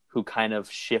actress who kind of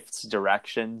shifts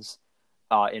directions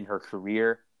in her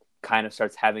career, kind of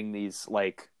starts having these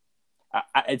like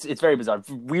it's very bizarre.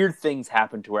 Weird things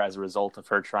happen to her as a result of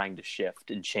her trying to shift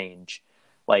and change.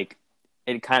 Like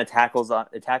it kind of tackles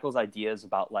ideas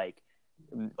about like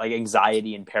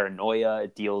anxiety and paranoia.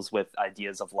 It deals with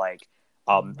ideas of like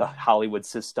the Hollywood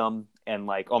system and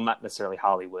like, well, not necessarily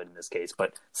Hollywood in this case,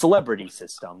 but celebrity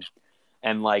system,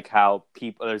 and like how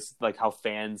there's like how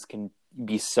fans can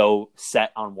be so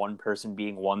set on one person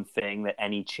being one thing that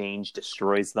any change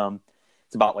destroys them.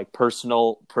 It's about like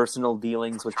personal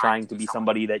dealings with trying to be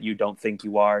somebody that you don't think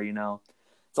you are. You know,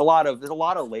 there's a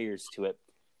lot of layers to it,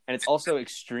 and it's also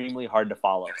extremely hard to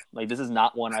follow. Like this is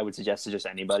not one I would suggest to just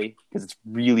anybody because it's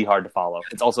really hard to follow.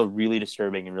 It's also really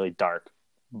disturbing and really dark,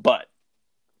 but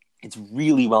it's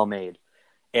really well made.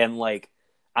 And like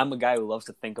I'm a guy who loves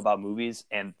to think about movies,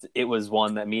 and it was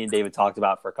one that me and David talked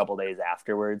about for a couple days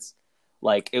afterwards.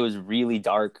 Like it was really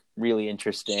dark, really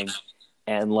interesting,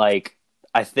 and like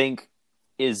I think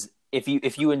is if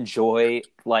you enjoy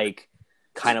like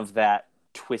kind of that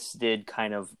twisted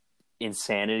kind of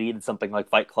insanity that something like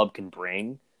Fight Club can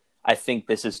bring, I think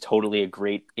this is totally a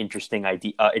great interesting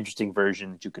idea, interesting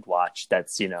version that you could watch.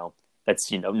 That's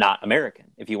not American.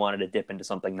 If you wanted to dip into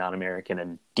something not American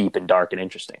and deep and dark and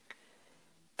interesting,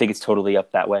 I think it's totally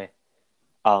up that way.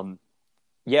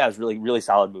 Yeah, it's really really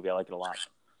solid movie. I like it a lot.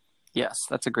 Yes,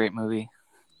 that's a great movie.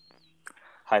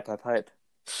 Hype.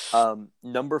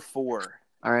 Number 4.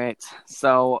 All right.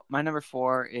 So my number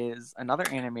 4 is another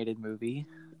animated movie,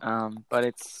 but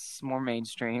it's more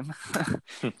mainstream,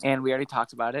 and we already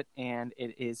talked about it, and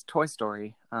it is Toy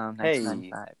Story,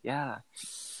 1995. Hey. Yeah.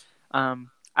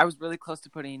 I was really close to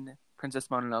putting Princess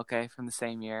Mononoke from the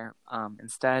same year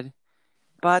instead,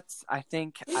 but I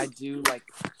think I do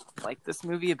like this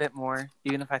movie a bit more,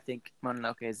 even if I think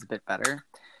Mononoke is a bit better.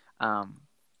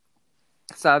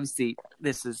 So obviously,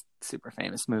 this is a super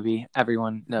famous movie.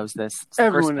 Everyone knows this. It's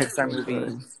the first Pixar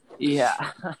movie.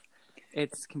 Yeah,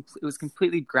 it was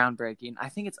completely groundbreaking. I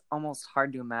think it's almost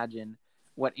hard to imagine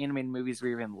what animated movies were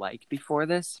even like before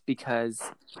this because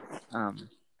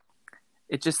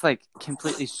it just like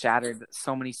completely shattered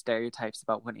so many stereotypes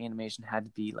about what animation had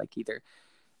to be like, either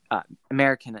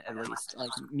American at least, like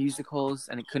musicals,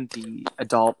 and it couldn't be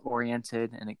adult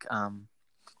oriented, and it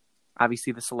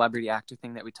obviously the celebrity actor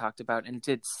thing that we talked about, and it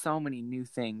did so many new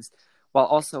things while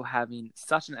also having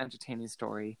such an entertaining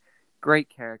story, great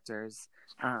characters,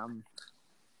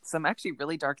 some actually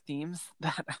really dark themes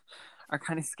that are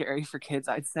kind of scary for kids,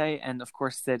 I'd say, and of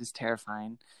course Sid is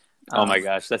terrifying. Oh my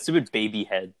gosh, that stupid baby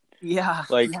head. Yeah.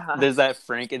 There's that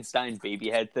Frankenstein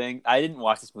baby head thing. I didn't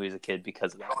watch this movie as a kid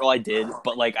because of that. Well, I did,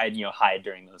 but like I hide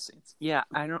during those scenes. Yeah,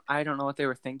 I don't know what they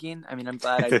were thinking. I mean, I'm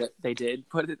glad they did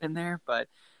put it in there, but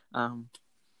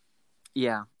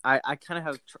yeah, I kind of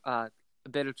have a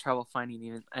bit of trouble finding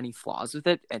even any flaws with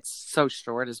it. It's so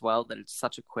short as well that it's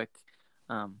such a quick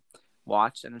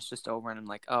watch, and it's just over, and I'm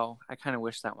like, oh, I kind of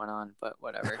wish that went on, but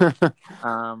whatever.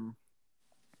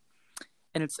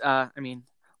 And it's I mean,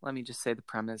 let me just say the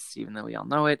premise, even though we all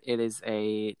know it. It is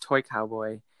a toy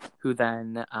cowboy who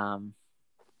then a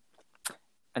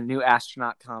new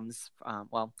astronaut comes.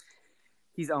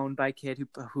 He's owned by a kid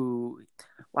who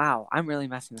wow, I'm really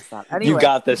messing this up. Anyway, you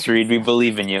got this, Reed. We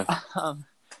believe in you.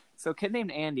 So a kid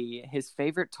named Andy, his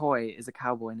favorite toy is a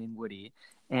cowboy named Woody.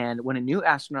 And when a new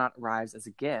astronaut arrives as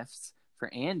a gift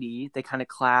for Andy, they kind of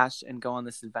clash and go on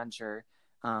this adventure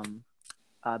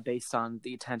based on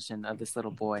the attention of this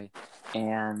little boy.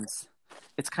 And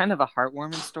it's kind of a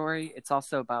heartwarming story. It's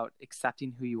also about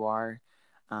accepting who you are,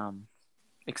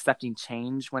 accepting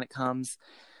change when it comes.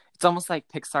 It's almost like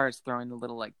Pixar is throwing a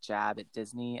little like jab at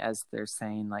Disney as they're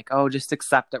saying like, oh, just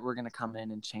accept that we're going to come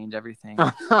in and change everything.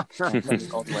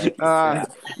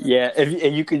 Yeah,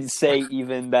 and you could say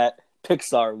even that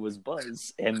Pixar was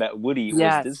Buzz and that Woody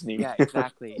was Disney. Yeah,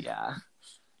 exactly. Yeah.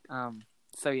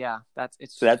 So yeah, that's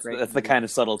the kind of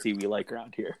subtlety we like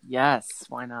around here. Yes,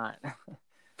 why not?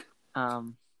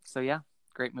 So yeah,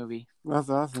 great movie. That's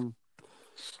awesome.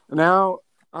 Now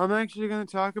I'm actually going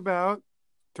to talk about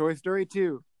Toy Story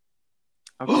 2.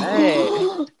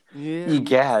 Okay. Yeah.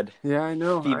 Egad. Yeah, I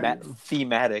know.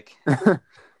 Thematic.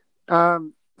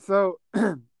 So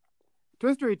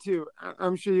Toy Story 2,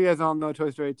 I'm sure you guys all know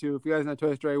Toy Story 2. If you guys know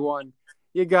Toy Story 1,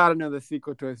 you got to know the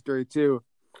sequel, Toy Story 2.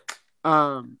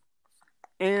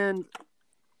 And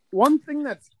one thing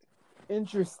that's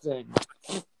interesting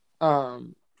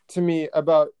to to me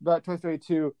about Toy Story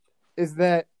 2 is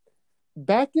that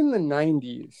back in the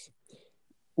 90's,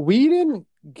 we didn't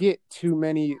get too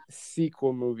many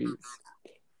sequel movies.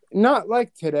 Not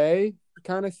like today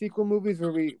kind of sequel movies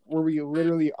where we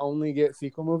literally only get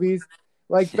sequel movies.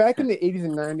 Like back in the 80's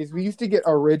and 90's, we used to get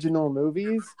original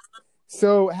movies.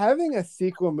 So having a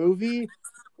sequel movie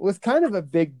was kind of a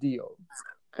big deal.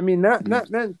 I mean, that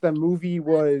meant the movie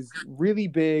was really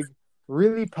big,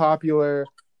 really popular,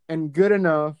 and good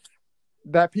enough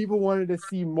that people wanted to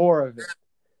see more of it,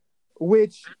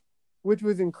 which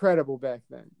was incredible back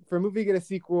then. For a movie to get a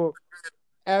sequel,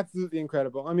 absolutely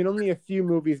incredible. I mean, only a few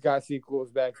movies got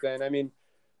sequels back then. I mean,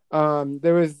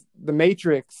 there was The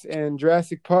Matrix and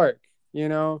Jurassic Park,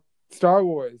 Star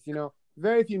Wars,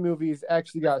 very few movies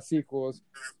actually got sequels,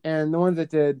 and the ones that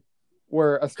did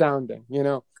were astounding,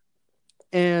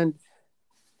 And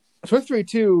Toy Story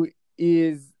 2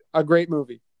 is a great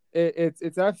movie.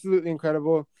 It's absolutely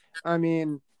incredible. I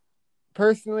mean,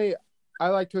 personally, I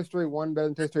like Toy Story 1 better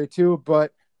than Toy Story 2,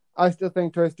 but I still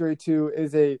think Toy Story 2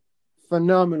 is a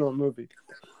phenomenal movie.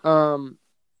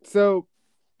 So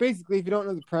basically, if you don't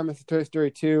know the premise of Toy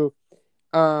Story 2,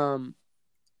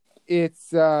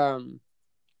 it's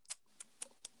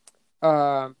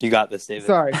you got this, David.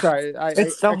 Sorry.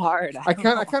 It's so hard. I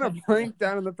kind of blanked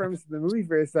down on the premise of the movie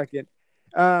for a second.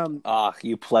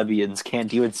 You plebeians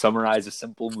can't even summarize a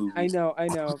simple movie. I know.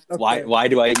 Okay. Why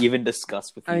do I even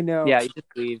discuss with you? I know. Yeah, you just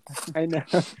leave. I know.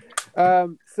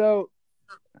 So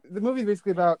the movie is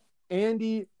basically about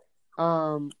Andy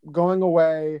going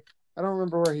away. I don't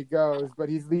remember where he goes, but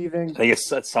he's leaving. I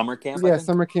guess at summer camp. Yeah,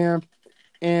 summer camp,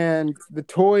 and the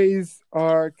toys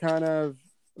are kind of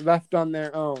left on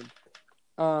their own.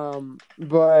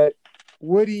 But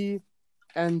Woody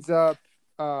ends up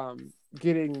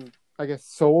getting, I guess,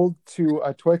 sold to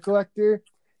a toy collector,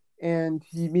 and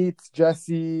he meets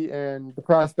Jesse and the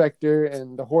prospector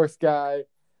and the horse guy.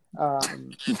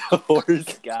 The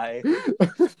horse guy.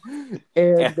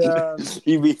 and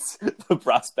he meets the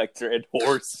prospector and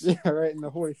horse. Yeah, right, and the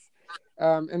horse.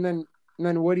 And then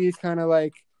Woody's kind of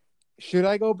like, should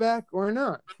I go back or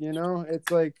not? It's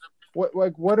like,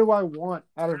 what do I want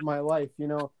out of my life?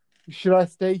 Should I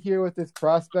stay here with this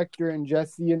prospector and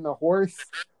Jesse and the horse,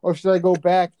 or should I go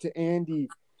back to Andy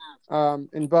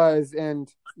and Buzz, and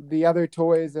the other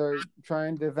toys are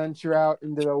trying to venture out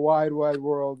into the wide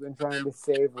world and trying to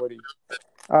save Woody?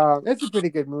 It's a pretty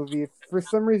good movie. If for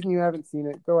some reason you haven't seen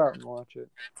it, go out and watch it.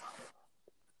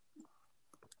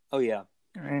 Oh yeah.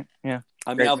 All right. Yeah.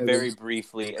 I mean, I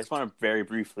just want to very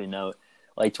briefly note,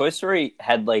 like, Toy Story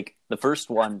had, like, the first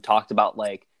one talked about,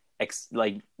 like,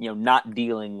 not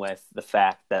dealing with the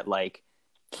fact that, like,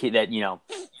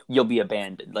 you'll be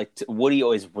abandoned. Like, Woody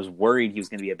always was worried he was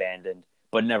going to be abandoned,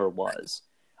 but never was.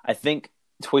 I think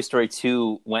Toy Story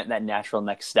 2 went that natural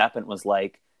next step and was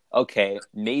like, okay,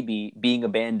 maybe being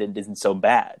abandoned isn't so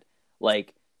bad.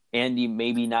 Like, Andy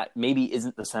maybe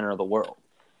isn't the center of the world.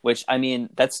 Which, I mean,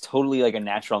 that's totally, like, a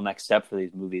natural next step for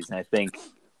these movies, and I think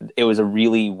it was a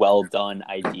really well done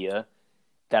idea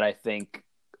that I think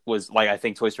was, like, I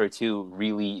think Toy Story 2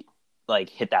 really, like,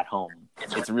 hit that home.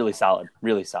 It's really solid.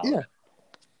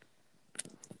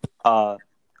 Yeah.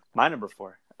 My number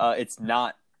 4. It's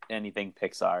not anything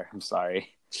Pixar. I'm sorry.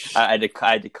 I had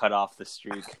to cut off the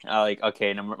streak.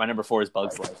 My number 4 is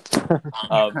Bug's Life.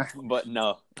 But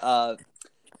no.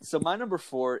 So my number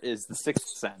 4 is The Sixth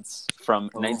Sense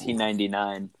from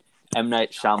 1999, M.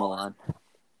 Night Shyamalan.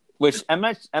 Which M.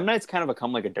 Night's kind of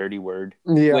become like a dirty word.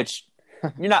 Yeah. Which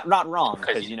you're not wrong,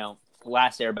 because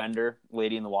Last Airbender,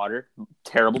 Lady in the Water,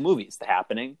 terrible movies. The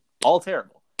Happening, all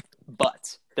terrible.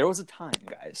 But there was a time,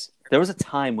 guys. There was a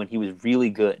time when he was really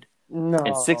good. No.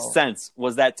 And Sixth Sense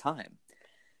was that time.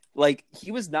 Like,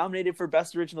 he was nominated for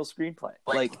Best Original Screenplay.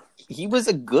 Like, he was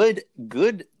a good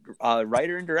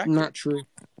writer and director. Not true.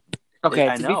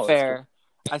 Okay, to be fair,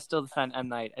 I still defend M.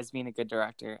 Night as being a good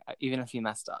director, even if he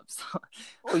messed up. So.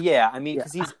 Well, yeah, I mean,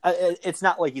 because he's it's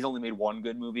not like he's only made one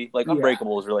good movie. Like,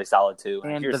 Unbreakable is really solid, too.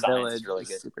 And Pure The Science Village is really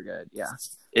good. Super good, yeah.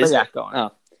 Is it? Go on.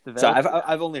 Oh. So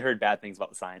I've only heard bad things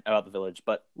about The Village,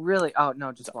 but... Really? Oh,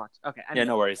 no, just watch. Okay. Yeah,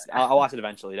 no worries. I'll watch it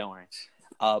eventually, don't worry.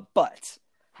 But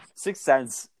Sixth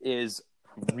Sense is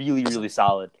really, really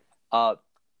solid.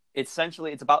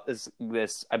 Essentially, it's about this.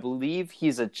 I believe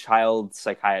he's a child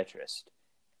psychiatrist,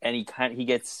 and he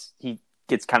gets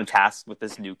kind of tasked with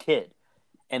this new kid,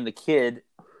 and the kid,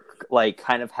 like,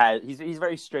 kind of he's a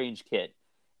very strange kid,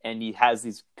 and he has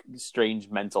these strange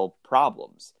mental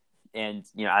problems, and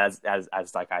as a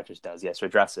psychiatrist does, he has to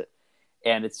address it,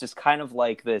 and it's just kind of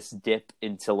like this dip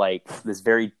into, like, this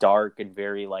very dark and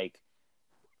very like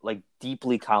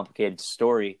deeply complicated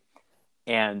story.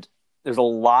 And there's a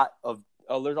lot of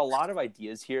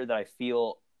ideas here that I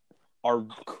feel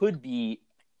could be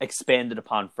expanded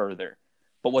upon further.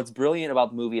 But what's brilliant about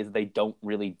the movie is they don't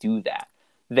really do that.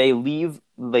 They leave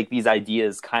like these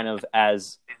ideas kind of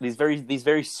as these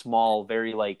very small,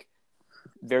 very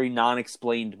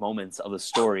non-explained moments of the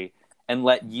story, and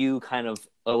let you kind of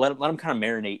let them kind of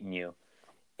marinate in you.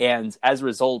 And as a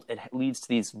result, it leads to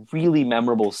these really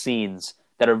memorable scenes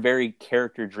that are very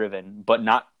character driven, but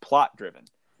not plot driven.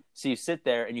 So you sit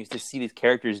there and you just see these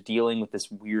characters dealing with this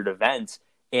weird event,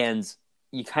 and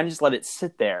you kind of just let it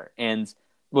sit there. And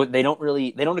they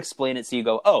don't explain it, so you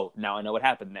go, oh, now I know what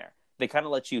happened there. They kind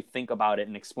of let you think about it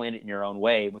and explain it in your own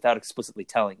way without explicitly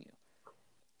telling you.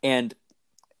 And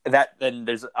then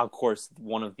there's, of course,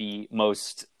 one of the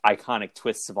most iconic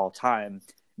twists of all time,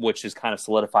 which has kind of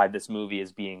solidified this movie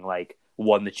as being like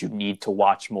one that you need to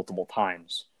watch multiple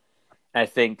times. And I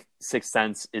think Sixth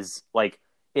Sense is like,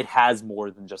 it has more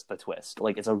than just the twist.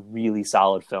 Like, it's a really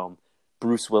solid film.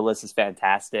 Bruce Willis is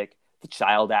fantastic. The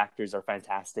child actors are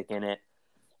fantastic in it.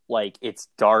 Like, it's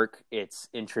dark, it's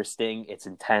interesting, it's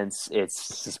intense,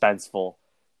 it's suspenseful.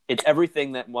 It's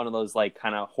everything that one of those like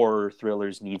kind of horror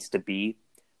thrillers needs to be,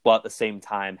 while at the same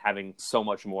time having so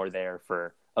much more there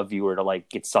for a viewer to like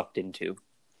get sucked into.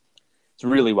 It's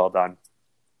really well done.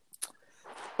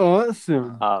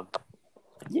 Awesome.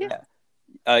 Yeah.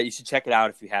 You should check it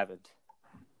out if you haven't.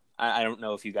 I don't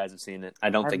know if you guys have seen it. I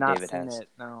don't think David has. It,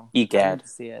 no. Egad. I need to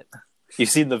see it. You've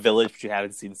seen The Village, but you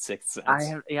haven't seen Sixth Sense.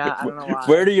 I don't know why.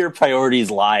 Where do your priorities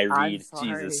lie, Reed? I'm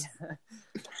sorry. Jesus.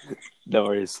 No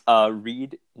worries.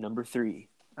 Reed, number 3.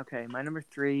 Okay, my number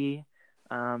 3.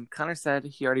 Connor said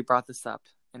he already brought this up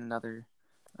in another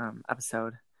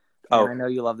episode. Oh, I know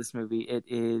you love this movie. It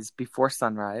is Before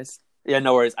Sunrise. Yeah,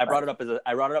 no worries. I brought it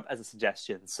up as a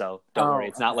suggestion, so don't worry.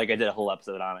 It's not like I did a whole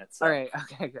episode on it. So. All right.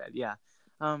 Okay. Good. Yeah.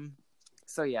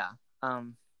 So yeah.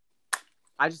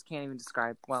 I just can't even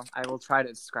describe. Well, I will try to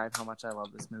describe how much I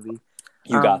love this movie.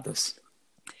 You got this.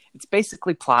 It's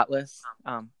basically plotless.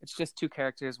 It's just two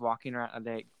characters walking around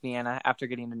Vienna after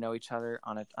getting to know each other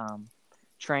on a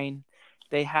train.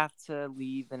 They have to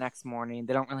leave the next morning.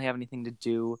 They don't really have anything to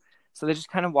do, so they just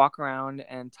kind of walk around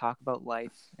and talk about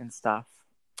life and stuff.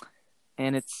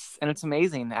 And it's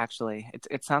amazing, actually.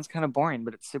 It sounds kind of boring,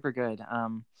 but it's super good.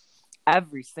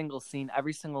 Every single scene,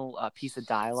 every single piece of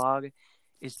dialogue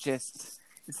is just,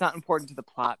 it's not important to the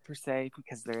plot per se,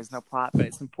 because there is no plot, but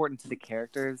it's important to the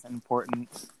characters and important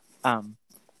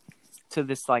to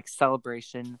this like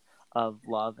celebration of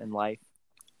love and life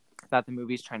that the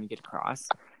movie is trying to get across.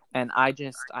 And I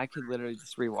could literally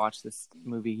just rewatch this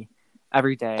movie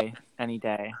every day, any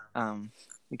day,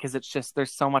 because it's just,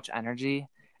 there's so much energy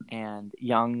and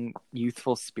young,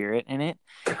 youthful spirit in it.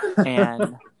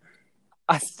 And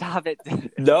stop it.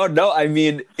 No. I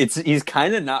mean, he's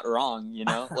kind of not wrong, you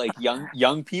know. Like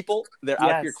young people, they're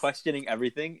out here questioning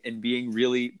everything and being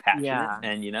really passionate,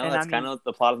 and that's kind of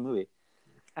the plot of the movie.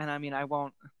 And I mean, I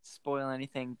won't spoil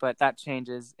anything, but that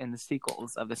changes in the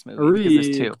sequels of this movie. Because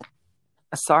there's 2.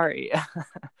 Sorry.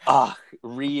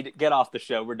 Reed, get off the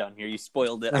show. We're done here. You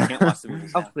spoiled it. I can't watch the movie.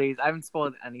 Oh, please. I haven't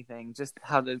spoiled anything. Just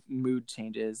how the mood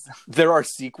changes. There are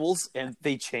sequels and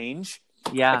they change.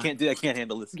 Yeah. I can't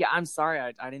handle this. Yeah, I'm sorry.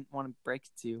 I didn't want to break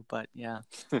it to you, but yeah.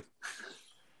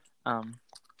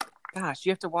 Gosh,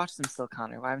 you have to watch them still,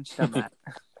 Connor. Why haven't you done that?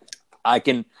 I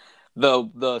can.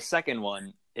 The second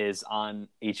one is on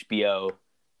HBO,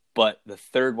 but the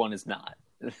third one is not.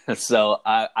 So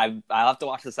I'll have to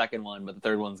watch the second one, but the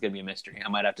third one's gonna be a mystery. I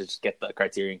might have to just get the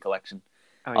Criterion Collection.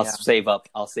 I'll save up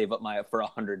my for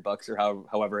 $100 or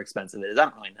however expensive it is. I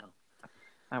don't really know.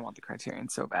 I want the Criterion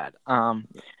so bad.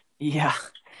 Yeah.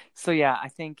 So yeah, I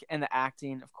think, and the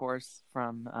acting, of course,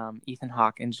 from Ethan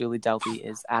Hawke and Julie Delpy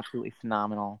is absolutely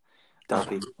phenomenal.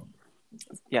 Delpy.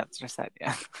 Yeah, that's what I said.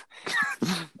 Yeah.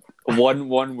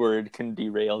 One word can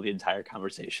derail the entire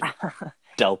conversation.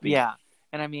 Delpy. Yeah.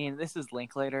 And I mean, this is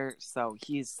Linklater, so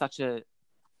he's such an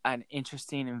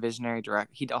interesting and visionary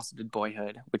director. He also did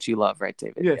Boyhood, which you love, right,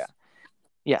 David? Yes. Yeah.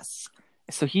 Yes.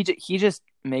 So he just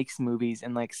makes movies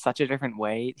in like such a different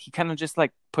way. He kind of just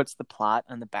like puts the plot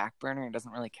on the back burner and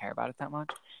doesn't really care about it that much.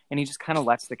 And he just kind of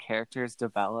lets the characters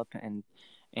develop and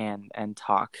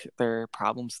talk their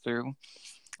problems through.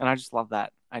 And I just love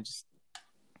that. it's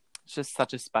just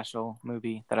such a special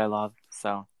movie that I love.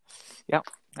 So, yep,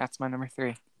 that's my number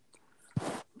 3.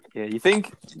 Yeah, you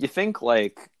think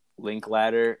like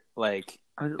Linklater, like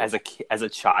as a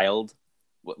child,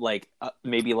 like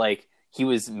maybe like he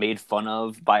was made fun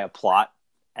of by a plot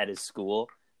at his school,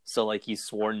 so like he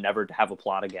swore never to have a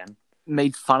plot again.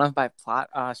 Made fun of by plot?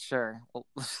 Sure.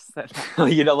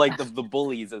 Like the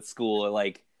bullies at school,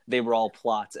 like they were all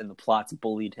plots, and the plots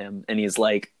bullied him, and he's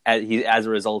like, as a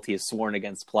result, he has sworn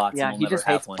against plots, Yeah, and will he never just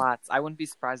have hates one. plots. I wouldn't be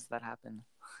surprised if that happened.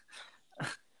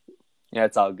 Yeah,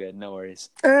 it's all good. No worries.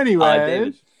 Anyway,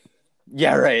 David.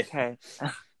 Yeah, right. Okay.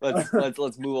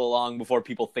 Let's move along before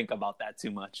people think about that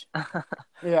too much.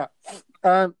 Yeah.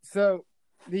 So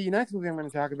the next movie I'm going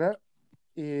to talk about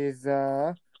is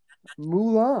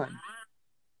Mulan.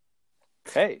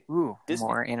 Hey. Ooh,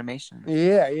 more animation.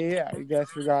 Yeah. You guys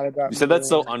forgot about You said that's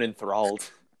so Mulan.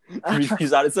 unenthralled.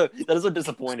 That is so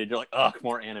disappointed. You're like, ugh,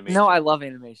 more animation. No, I love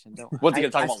animation. What's he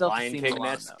gonna talk about? still have to Lion see King Mulan,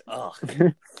 next? though.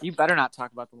 Ugh. You better not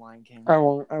talk about the Lion King. I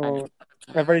won't.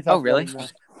 I've already talked really? about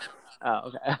it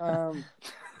Oh,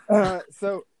 okay.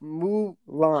 so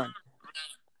Mulan.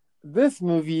 This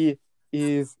movie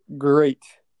is great,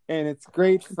 and it's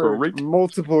great for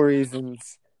multiple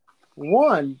reasons.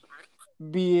 One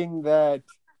being that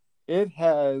it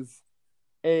has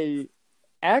a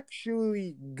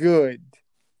actually good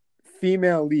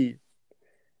female lead.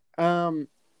 And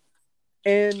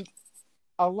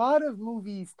a lot of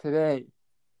movies today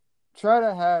try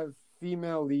to have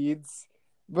female leads,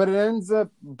 but it ends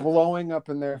up blowing up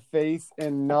in their face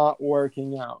and not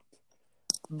working out.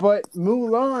 But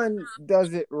Mulan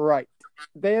does it right.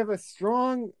 They have a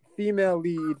strong female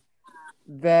lead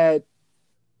that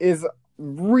is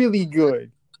really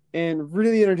good and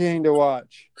really entertaining to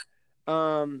watch.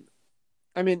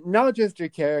 I mean, not just her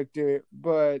character,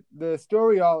 but the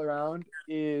story all around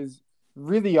is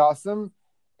really awesome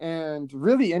and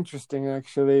really interesting,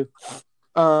 actually.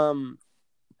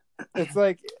 It's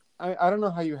like, I don't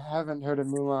know how you haven't heard of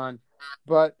Mulan,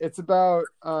 but it's about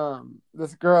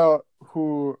this girl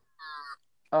who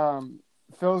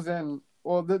fills in.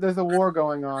 Well, there's a war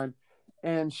going on,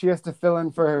 and she has to fill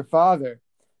in for her father.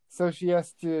 So she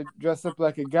has to dress up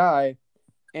like a guy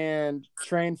and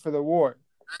train for the war.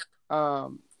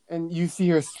 And you see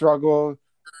her struggle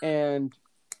and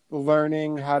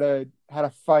learning how to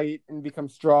fight and become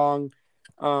strong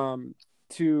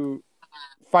to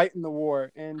fight in the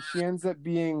war. And she ends up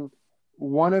being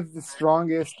one of the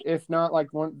strongest, if not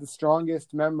like one of the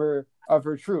strongest member of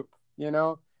her troop, you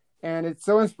know? And it's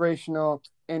so inspirational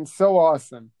and so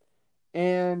awesome.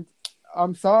 And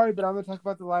I'm sorry, but I'm going to talk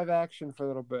about the live action for a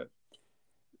little bit.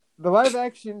 The live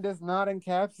action does not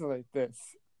encapsulate this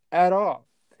at all.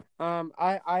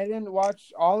 I didn't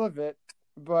watch all of it,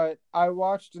 but I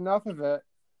watched enough of it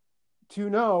to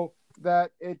know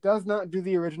that it does not do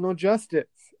the original justice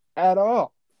at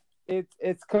all.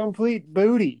 It's complete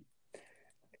booty.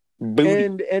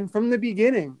 And from the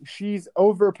beginning, she's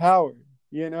overpowered,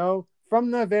 you know?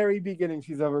 From the very beginning,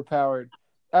 she's overpowered.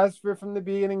 As for from the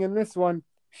beginning in this one,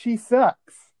 she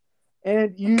sucks.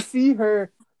 And you see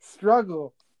her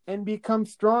struggle and become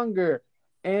stronger,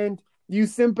 and you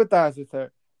sympathize with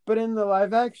her. But in the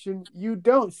live action, you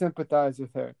don't sympathize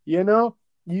with her. You know,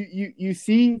 you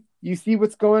see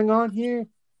what's going on here.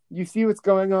 You see what's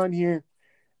going on here.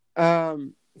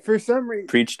 For some reason,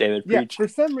 preach, David. Preach. For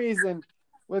some reason,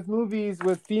 with movies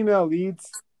with female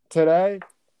leads today,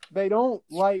 they don't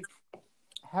like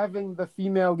having the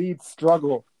female lead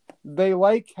struggle. They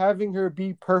like having her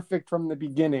be perfect from the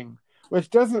beginning, which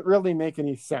doesn't really make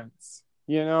any sense,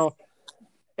 you know?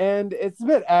 And it's a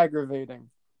bit aggravating.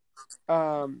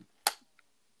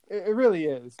 It really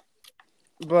is.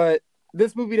 But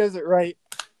this movie does it right,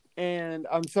 and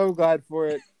I'm so glad for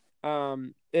it.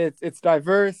 It's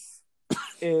diverse.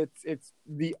 It's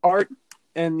the art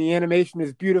and the animation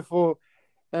is beautiful,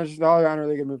 and it's just all around a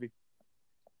really good movie.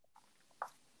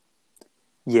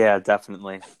 Yeah,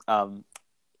 definitely.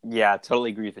 Yeah,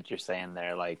 totally agree with what you're saying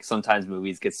there. Like, sometimes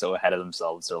movies get so ahead of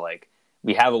themselves. They're like,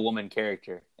 we have a woman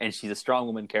character, and she's a strong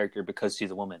woman character because she's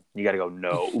a woman. You got to go,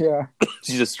 no. Yeah.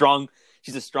 she's a strong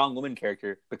woman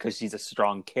character because she's a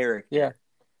strong character. Yeah.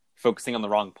 Focusing on the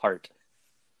wrong part.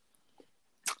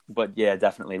 But yeah,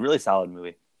 definitely. Really solid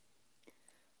movie.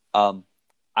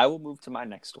 I will move to my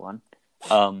next one.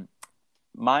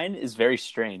 Mine is very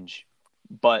strange,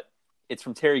 but it's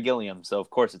from Terry Gilliam, so of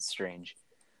course it's strange.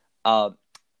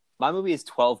 My movie is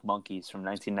 12 Monkeys from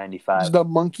 1995. The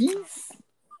Monkeys?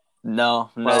 No,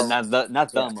 not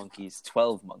the Monkeys.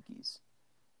 12 Monkeys.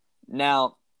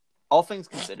 Now, all things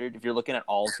considered, if you're looking at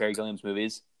all Terry Gilliam's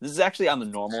movies, this is actually on the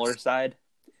normaler side.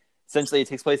 Essentially, it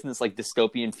takes place in this like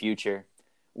dystopian future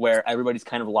where everybody's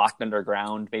kind of locked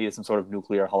underground. Maybe some sort of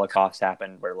nuclear holocaust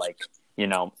happened where, like, you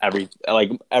know,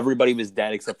 everybody was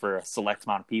dead except for a select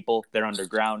amount of people. They're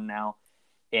underground now,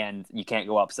 and you can't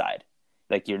go outside.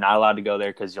 Like, you're not allowed to go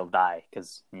there because you'll die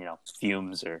because, you know,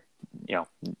 fumes or, you know,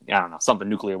 I don't know, something,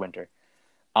 nuclear winter.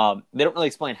 They don't really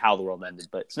explain how the world ended,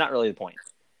 but it's not really the point.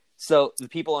 So the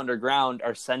people underground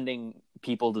are sending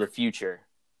people to the future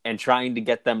and trying to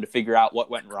get them to figure out what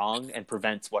went wrong and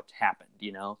prevent what happened.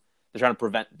 They're trying to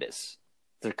prevent this.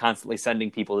 They're constantly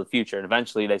sending people to the future, and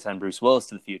eventually they send Bruce Willis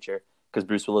to the future because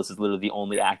Bruce Willis is literally the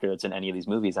only actor that's in any of these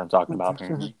movies I'm talking about.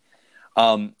 Apparently,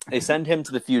 they send him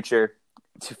to the future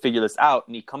to figure this out,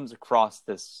 and he comes across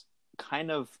this it's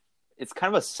kind of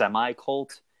a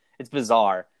semi-cult. It's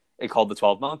bizarre. It's called the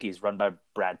 12 Monkeys, run by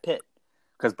Brad Pitt,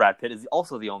 because Brad Pitt is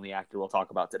also the only actor we'll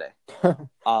talk about today.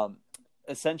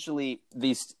 Essentially,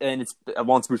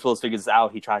 once Bruce Willis figures this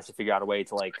out, he tries to figure out a way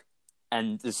to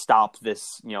stop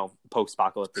this,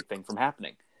 post-apocalyptic thing from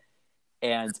happening.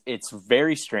 And it's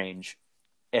very strange.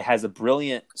 It has a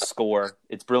brilliant score.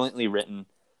 It's brilliantly written.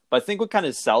 But I think what kind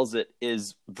of sells it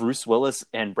is Bruce Willis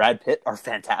and Brad Pitt are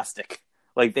fantastic.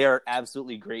 They are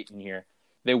absolutely great in here.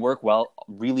 They work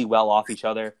really well off each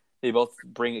other. They both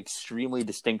bring extremely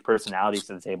distinct personalities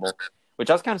to the table,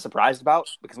 which I was kind of surprised about,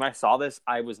 because when I saw this,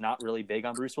 I was not really big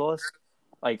on Bruce Willis.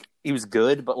 He was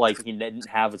good, but he didn't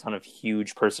have a ton of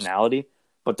huge personality.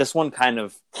 But this one kind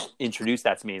of introduced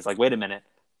that to me. It's wait a minute,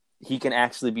 he can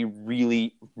actually be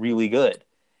really, really good.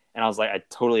 And I was I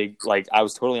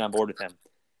was totally on board with him.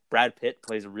 Brad Pitt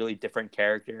plays a really different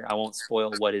character. I won't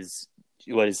spoil what his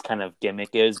kind of gimmick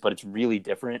is, but it's really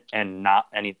different and not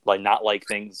like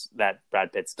things that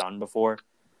Brad Pitt's done before.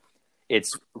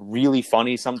 It's really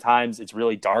funny sometimes. It's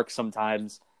really dark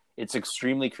sometimes. It's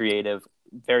extremely creative,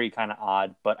 very kind of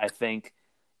odd, but I think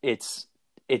it's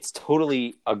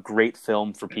totally a great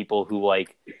film for people who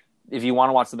if you want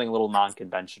to watch something a little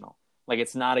non-conventional.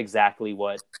 It's not exactly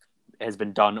what has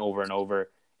been done over and over.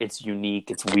 It's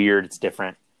unique, it's weird, it's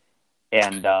different.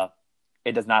 And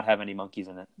it does not have any monkeys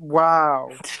in it. Wow.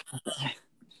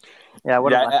 Yeah,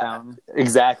 what a letdown.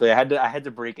 Exactly. I had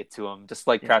to break it to him. Just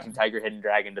like Crouching Tiger, Hidden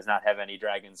Dragon does not have any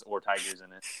dragons or tigers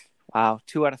in it. Wow,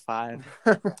 2 out of 5.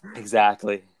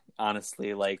 Exactly.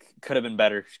 Honestly, could have been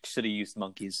better. Should have used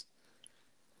monkeys.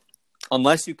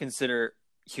 Unless you consider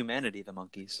humanity the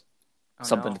monkeys.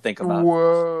 Something to think about.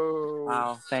 Whoa.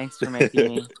 Wow, thanks for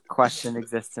making me question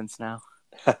existence now.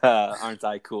 Aren't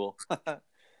I cool?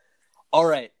 All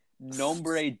right.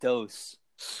 Nombre dos.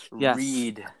 Yes.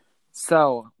 Read.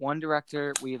 So, one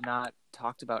director we have not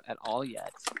talked about at all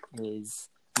yet is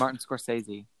Martin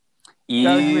Scorsese.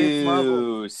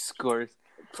 Ew.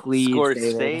 Please,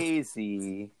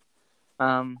 Scorsese.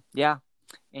 Yeah.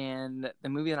 And the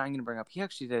movie that I'm going to bring up, he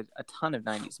actually did a ton of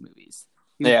 90s movies.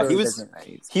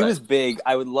 He was big.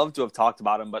 I would love to have talked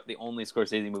about him, but the only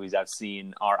Scorsese movies I've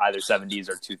seen are either 70s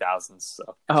or 2000s.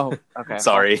 So. Oh, okay.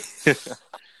 Sorry.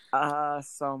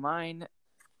 So mine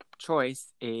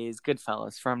choice is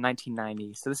Goodfellas from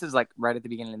 1990. So this is right at the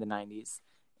beginning of the 90s.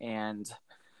 And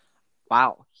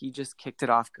wow, he just kicked it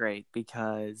off great,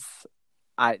 because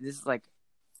this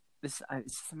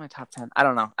is in my top 10. I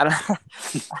don't know.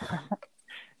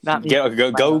 Not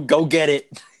go get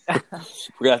it.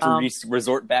 We're gonna have to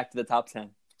resort back to the top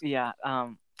 10. Yeah,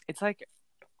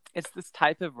 it's this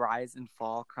type of rise and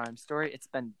fall crime story. It's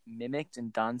been mimicked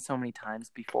and done so many times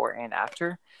before and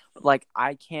after.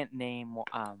 I can't name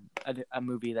a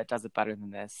movie that does it better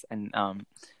than this, and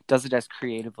does it as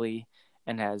creatively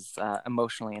and as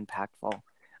emotionally impactful.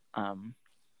 And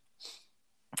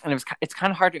it's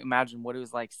kind of hard to imagine what it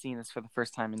was like seeing this for the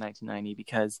first time in 1990,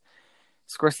 because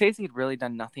Scorsese had really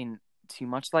done nothing too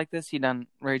much like this. He'd done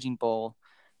Raging Bull,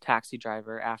 Taxi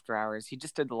Driver, After Hours. He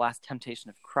just did The Last Temptation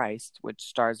of Christ, which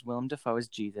stars Willem Dafoe as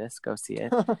Jesus. Go see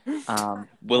it.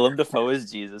 Willem Dafoe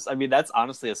as Jesus. I mean, that's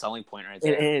honestly a selling point right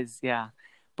there. It is, yeah.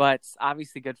 But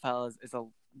obviously Goodfellas is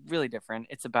really different.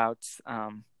 It's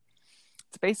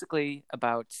basically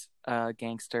about a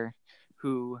gangster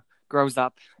who grows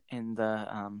up in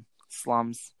the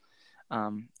slums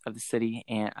of the city,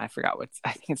 and I forgot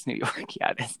I think it's New York.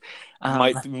 Yeah, it is.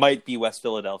 Might be West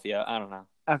Philadelphia. I don't know.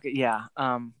 Okay, yeah.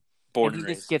 Born and and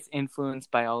he just gets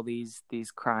influenced by all these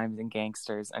crimes and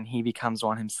gangsters, and he becomes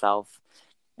one himself.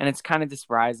 And it's kind of this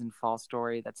rise and fall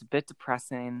story that's a bit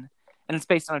depressing, and it's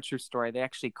based on a true story. They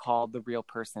actually called the real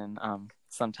person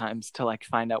sometimes to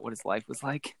find out what his life was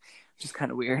like, which is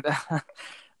kind of weird.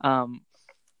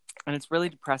 And it's really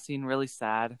depressing, really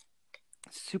sad,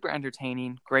 super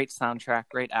entertaining, great soundtrack,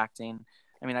 great acting.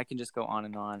 I mean, I can just go on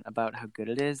and on about how good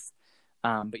it is,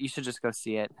 but you should just go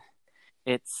see it.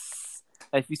 It's,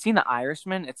 if you've seen The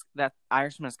Irishman, that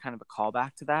Irishman is kind of a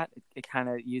callback to that. It kind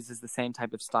of uses the same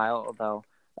type of style, although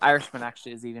The Irishman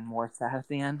actually is even more sad at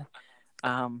the end.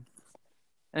 And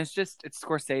it's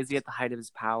Scorsese at the height of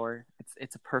his power.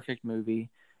 It's a perfect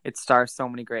movie. It stars so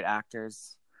many great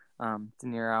actors: De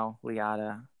Niro,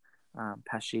 Liotta,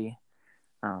 Pesci,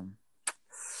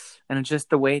 and And just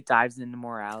the way it dives into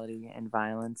morality and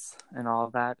violence and all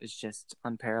of that is just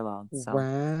unparalleled. So.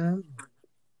 Wow.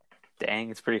 Dang,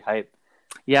 it's pretty hype.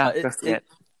 Yeah, go see it.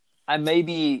 I may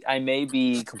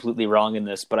be completely wrong in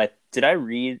this, but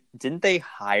didn't they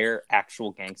hire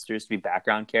actual gangsters to be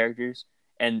background characters,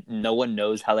 and no one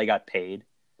knows how they got paid?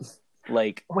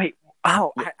 Like, wait,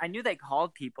 oh, I knew they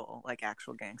called people like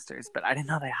actual gangsters, but I didn't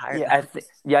know they hired them.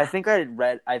 I think I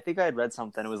had read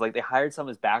something. It was like they hired some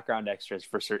as background extras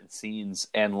for certain scenes,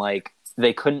 and like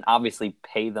they couldn't obviously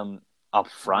pay them up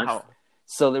front. Wow.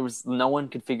 So there was no one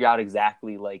could figure out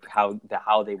exactly like how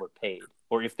they were paid,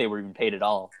 or if they were even paid at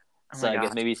all. So I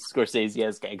guess maybe Scorsese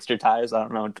has gangster ties. I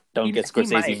don't know. Don't get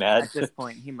Scorsese mad. At this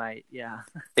point, he might. Yeah.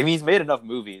 I mean, he's made enough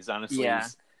movies. Honestly, yeah.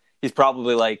 He's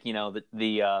probably like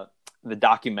the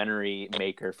documentary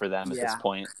maker for them at this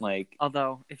point. Like,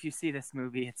 although if you see this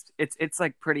movie, it's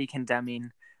like pretty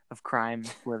condemning of crime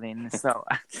living. So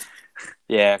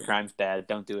yeah, crime's bad.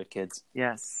 Don't do it, kids.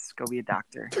 Yes, go be a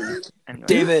doctor. Anyway.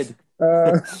 David.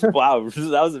 Wow,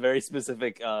 that was a very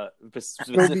specific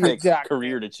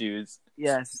career to choose.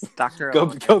 Yes, doctor.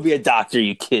 Go be a doctor,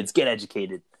 you kids. Get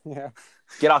educated. Yeah.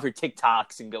 Get off your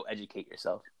TikToks and go educate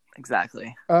yourself.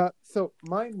 Exactly. So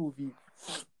my movie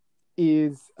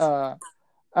is I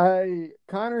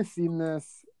Connor seen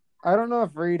this. I don't know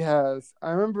if Reed has.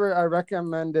 I remember I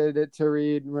recommended it to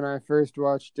Reed when I first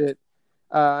watched it.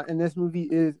 And this movie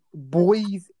is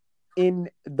Boys in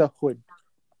the Hood.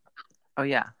 Oh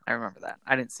yeah, I remember that.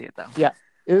 I didn't see it though. Yeah,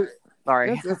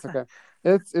 sorry. It's okay.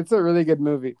 It's a really good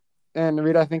movie, and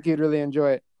Reed, I think you'd really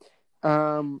enjoy it.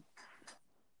 So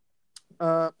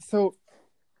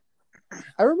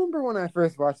I remember when I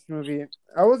first watched the movie,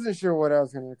 I wasn't sure what I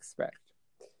was going to expect.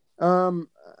 I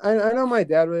know my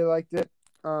dad really liked it,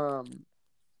 and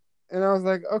I was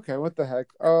like, okay, what the heck?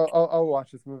 I'll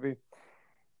watch this movie,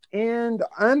 and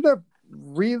I ended up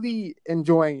really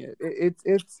enjoying it.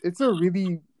 It's a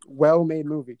really well-made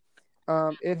movie.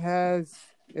 It has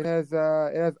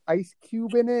Ice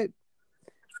Cube in it.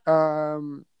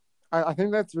 I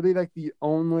think that's really like the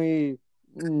only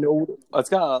note. It's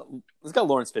got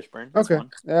Lawrence Fishburne. Okay,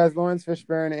 it has Lawrence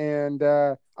Fishburne and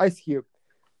Ice Cube,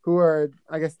 who are,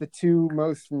 I guess, the two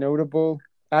most notable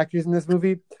actors in this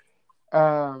movie.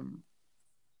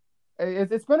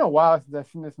 It's been a while since I've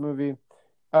seen this movie,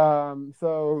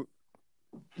 so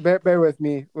bear with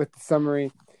me with the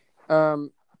summary.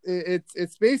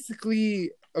 It's basically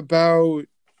about.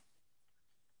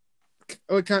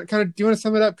 Oh, kind of. Do you want to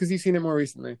sum it up because you've seen it more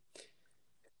recently?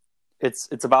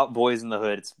 It's about boys in the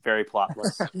hood. It's very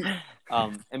plotless.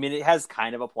 I mean, it has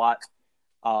kind of a plot.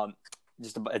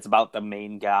 It's about the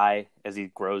main guy as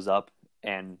he grows up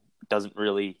and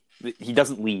he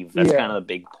doesn't leave. That's kind of the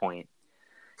big point.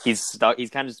 He's stuck.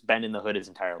 He's kind of just been in the hood his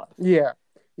entire life. Yeah.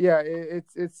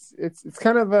 It's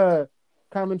kind of a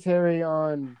commentary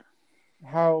on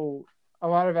how a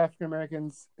lot of African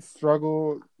Americans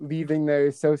struggle leaving their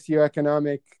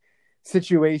socioeconomic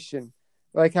situation,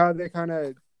 like how they're kind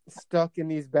of stuck in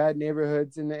these bad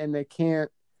neighborhoods and they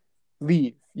can't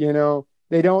leave.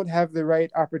 They don't have the right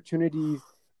opportunities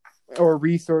or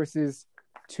resources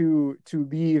to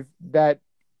leave that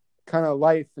kind of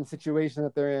life and situation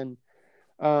that they're in.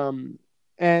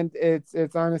 And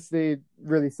it's honestly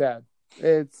really sad.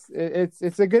 It's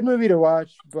a good movie to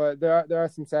watch, but there are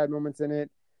some sad moments in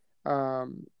it.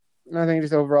 And I think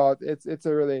just overall, it's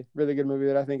a really, really good movie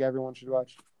that I think everyone should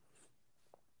watch.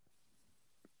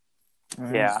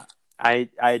 Yeah,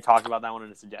 I talked about that one in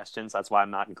the suggestions. That's why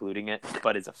I'm not including it.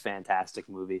 But it's a fantastic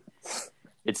movie.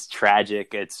 It's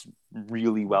tragic. It's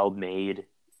really well made.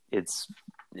 It's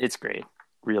great.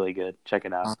 Really good. Check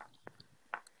it out.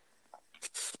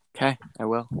 Okay, I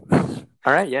will.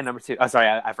 All right, yeah, number 2. Oh, sorry,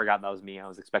 I forgot that was me. I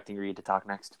was expecting Reed to talk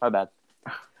next. My bad.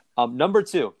 Number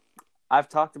 2. I've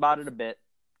talked about it a bit,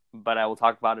 but I will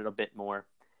talk about it a bit more.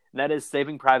 And that is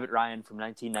Saving Private Ryan from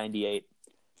 1998.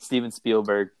 Steven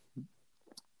Spielberg.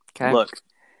 Okay. Look,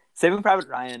 Saving Private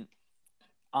Ryan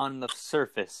on the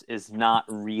surface is not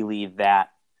really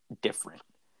that different.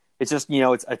 It's just,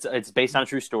 it's based on a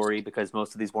true story because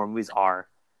most of these war movies are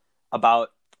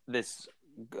about this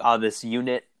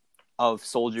unit of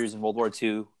soldiers in World War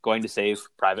II going to save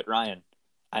Private Ryan.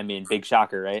 I mean, big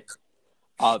shocker, right?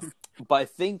 But I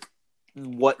think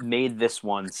what made this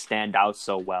one stand out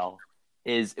so well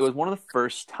is it was one of the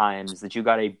first times that you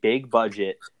got a big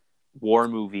budget war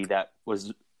movie that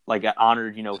was like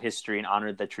honored, history and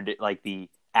honored the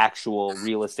actual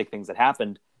realistic things that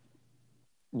happened,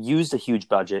 used a huge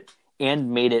budget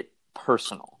and made it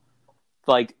personal.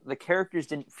 Like the characters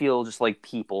didn't feel just like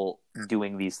people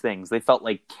doing these things. They felt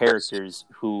like characters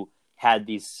who had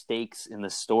these stakes in the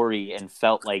story and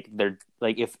felt like they're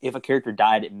like if a character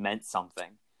died, it meant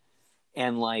something.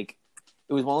 And like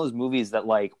it was one of those movies that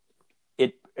like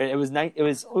it was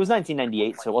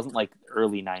 1998, so it wasn't like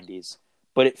early 90s,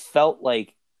 but it felt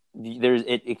like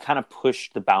it kind of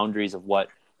pushed the boundaries of what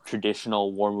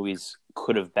traditional war movies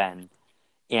could have been.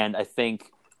 And I think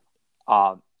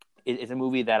it's a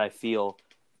movie that I feel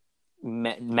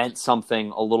meant something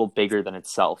a little bigger than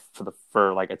itself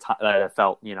for like a time that I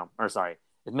felt,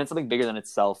 it meant something bigger than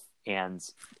itself. And,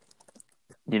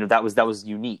 that was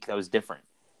unique. That was different.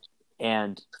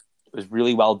 And it was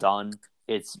really well done.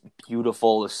 It's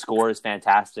beautiful. The score is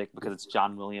fantastic because it's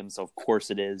John Williams. So of course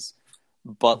it is.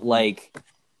 But like,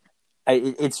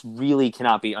 it's really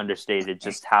cannot be understated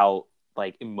just how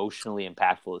like emotionally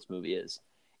impactful this movie is.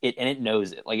 It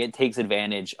knows it. Like it takes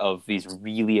advantage of these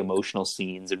really emotional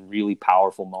scenes and really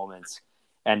powerful moments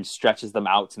and stretches them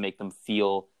out to make them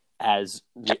feel as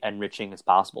enriching as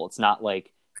possible. It's not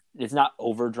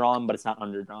overdrawn, but it's not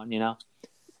underdrawn,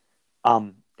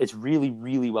 It's really,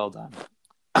 really well done.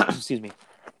 Excuse me.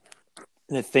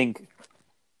 And I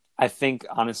think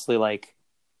honestly, like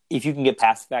if you can get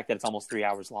past the fact that it's almost 3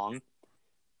 hours long,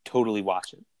 totally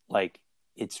watch it. Like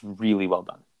it's really well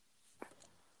done.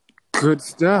 Good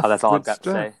stuff. That's all Good I've got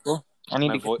stuff. to say. Cool. I need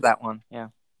to get to that one. Yeah.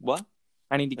 What?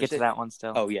 I need to get to that one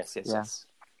still. Oh, yes.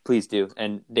 Please do.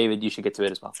 And David, you should get to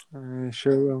it as well. I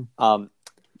sure will.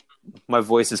 My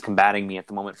voice is combating me at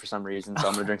the moment for some reason, so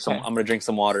I'm gonna drink some. I'm gonna drink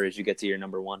some water as you get to your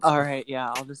number one. All right.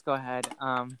 Yeah, I'll just go ahead.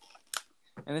 In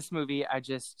this movie, I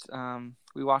just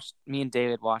me and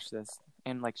David watched this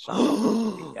and like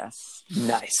yes,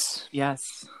 nice,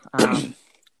 yes.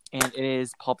 And it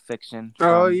is Pulp Fiction.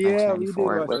 Oh yeah, we did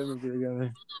watch that movie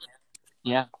together.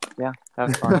 Yeah, that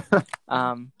was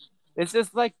fun. It's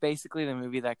just like basically the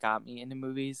movie that got me into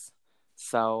movies.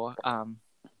 So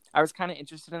I was kind of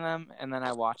interested in them, and then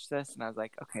I watched this, and I was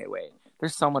like, okay, wait,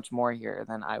 there's so much more here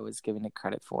than I was giving it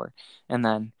credit for. And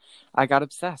then I got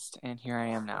obsessed, and here I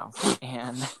am now.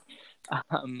 And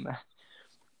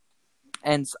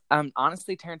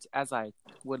honestly, Terrence, as I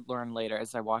would learn later,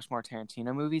 as I watch more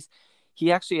Tarantino movies,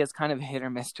 he actually is kind of a hit or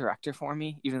miss director for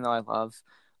me, even though I love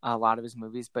a lot of his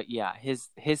movies. But yeah, his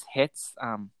hits,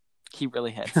 he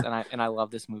really hits, and I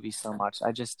love this movie so much.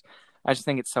 I just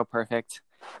think it's so perfect.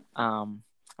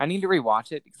 I need to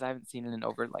rewatch it because I haven't seen it in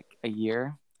over like a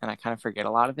year, and I kind of forget a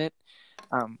lot of it.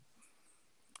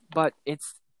 But it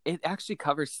actually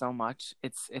covers so much.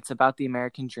 It's about the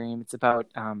American dream. It's about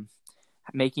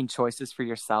making choices for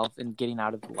yourself and getting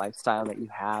out of the lifestyle that you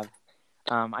have.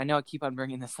 I know I keep on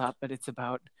bringing this up, but it's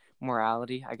about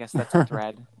morality. I guess that's a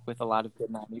thread with a lot of good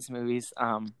 90s movies.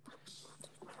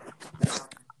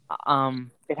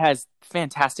 It has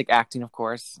fantastic acting, of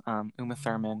course. Uma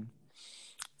Thurman,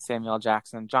 Samuel L.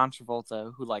 Jackson, John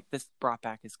Travolta, who like this brought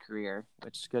back his career,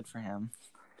 which is good for him.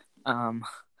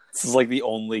 This is like the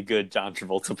only good John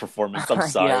Travolta performance. I'm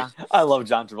sorry. Yeah. I love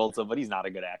John Travolta, but he's not a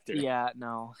good actor. Yeah,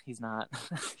 no, he's not.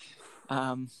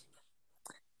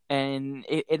 And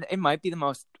it might be the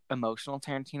most emotional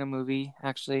Tarantino movie,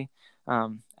 actually.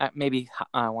 Maybe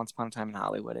Once Upon a Time in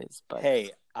Hollywood is. But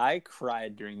hey, I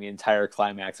cried during the entire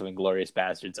climax of Inglourious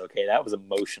Basterds. Okay, that was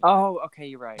emotional. Oh, okay,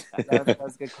 you're right. That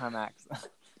was a good climax.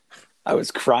 I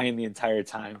was crying the entire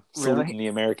time, saluting the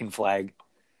American flag.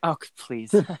 Oh,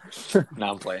 please.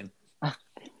 Now I'm playing.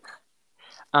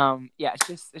 Yeah,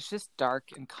 it's just dark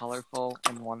and colorful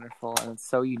and wonderful, and it's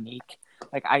so unique.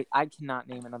 Like I cannot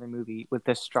name another movie with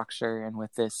this structure and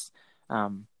with this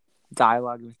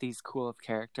dialogue, with these cool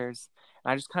characters.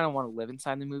 And I just kind of want to live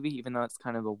inside the movie, even though it's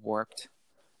kind of a warped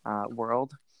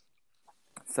world.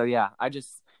 So yeah,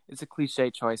 it's a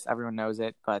cliche choice. Everyone knows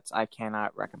it, but I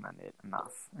cannot recommend it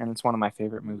enough. And it's one of my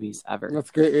favorite movies ever.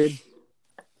 That's great, Aid.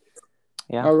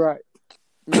 Yeah. All right.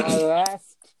 My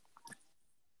last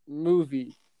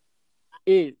movie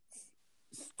is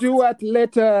Stuart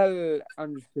Little.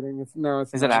 I'm just kidding. Is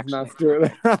it actually? Not Stuart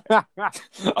Little.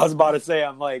 I was about to say,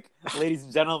 I'm like, ladies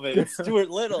and gentlemen, it's Stuart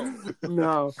Little.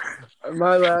 No.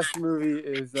 My last movie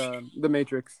is The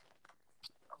Matrix.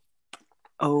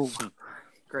 Oh,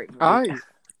 great movie.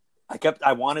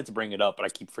 I wanted to bring it up, but I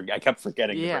kept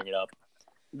forgetting to bring it up.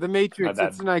 The Matrix.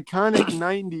 It's an iconic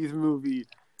 90s movie.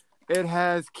 It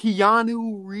has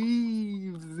Keanu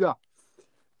Reeves.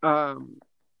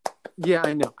 Yeah,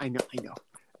 I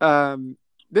know.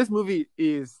 This movie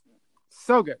is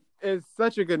so good. It's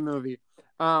such a good movie.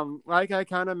 Like I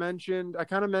kind of mentioned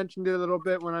it a little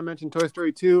bit when I mentioned Toy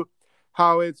Story 2,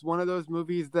 how it's one of those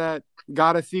movies that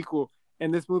got a sequel,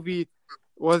 and this movie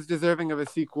was deserving of a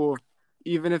sequel,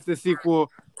 even if the sequel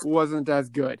wasn't as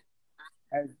good.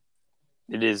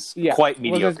 It is quite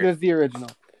mediocre. Wasn't as good as the original.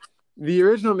 the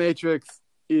original Matrix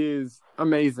is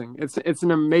amazing. It's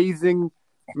an amazing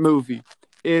movie.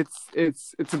 If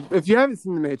you haven't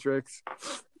seen the Matrix,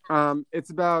 it's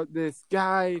about this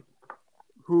guy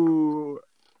who,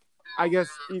 I guess,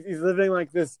 he's living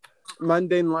like this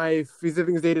mundane life. He's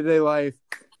living his day-to-day life,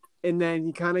 and then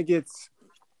he kind of gets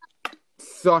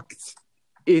sucked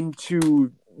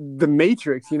into the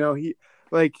Matrix. You know,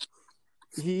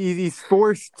 he's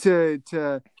forced to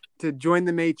join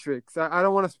the Matrix. I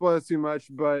don't want to spoil too much,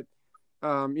 but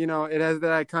you know, it has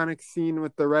that iconic scene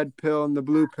with the red pill and the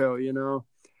blue pill. You know,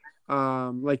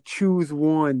 like choose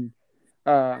one.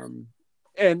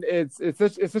 And it's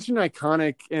such an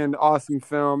iconic and awesome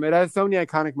film. It has so many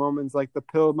iconic moments, like the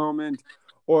pill moment,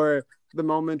 or the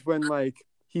moment when like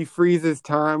he freezes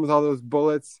time with all those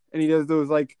bullets, and he does those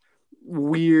like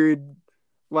weird,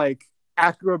 like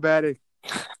acrobatic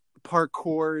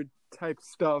parkour type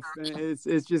stuff. And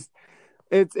it's just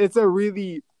it's a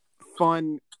really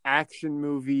fun action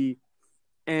movie,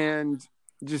 and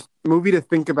just movie to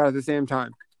think about at the same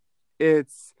time.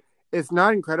 It's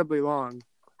not incredibly long.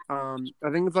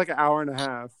 I think it's like an hour and a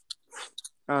half.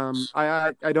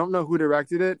 I don't know who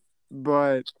directed it,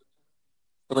 but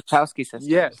The Wachowski sisters.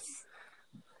 yes,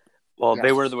 Well, Yes.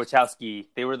 they were the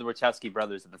Wachowski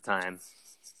brothers at the time,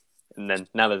 and then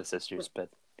now they're the sisters. But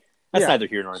that's Yeah. neither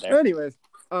here nor But there. anyways,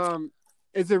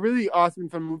 it's a really awesome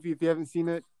fun movie. If you haven't seen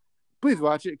it, please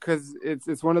watch it, because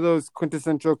it's one of those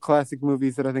quintessential classic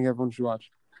movies that I think everyone should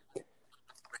watch.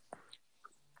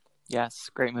 Yes,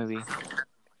 great movie.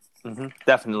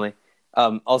 Definitely.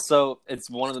 Also, it's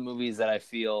one of the movies that I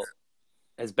feel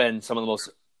has been some of the most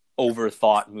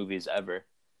overthought movies ever.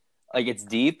 Like, it's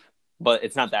deep, but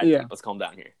it's not that Yeah. deep. Let's calm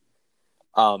down here.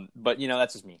 But you know,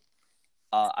 that's just me.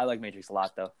 I like Matrix a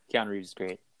lot, though. Keanu Reeves is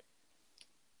great.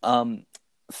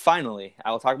 Finally,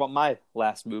 I will talk about my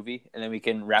last movie, and then we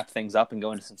can wrap things up and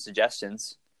go into some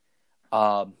suggestions.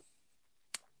 My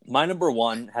number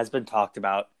one has been talked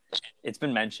about. It's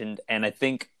been mentioned, and I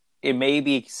think it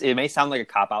may sound like a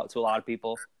cop-out to a lot of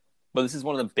people, but this is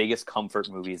one of the biggest comfort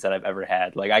movies that I've ever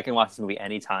had. Like, I can watch this movie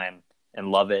anytime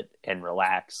and love it and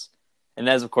relax. And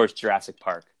that is, of course, Jurassic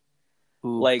Park.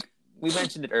 Ooh. Like, we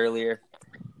mentioned it earlier,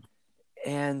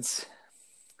 and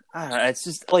I don't know, it's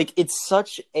just, like, it's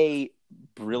such a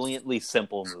brilliantly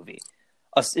simple movie.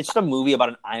 It's just a movie about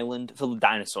an island filled with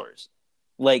dinosaurs.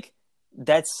 Like,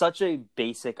 that's such a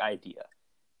basic idea.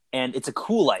 And it's a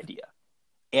cool idea.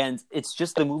 And it's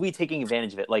just the movie taking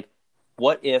advantage of it. Like,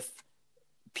 what if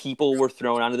people were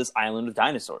thrown onto this island with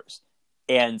dinosaurs?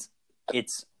 And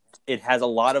it has a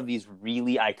lot of these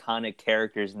really iconic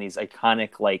characters and these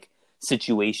iconic, like,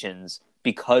 situations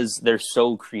because they're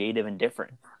so creative and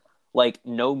different. Like,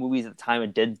 no movies at the time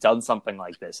had done something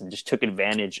like this and just took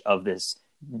advantage of this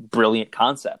brilliant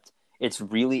concept. It's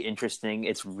really interesting.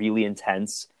 It's really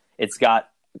intense. It's got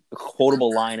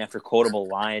quotable line after quotable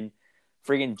line.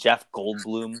 Friggin' Jeff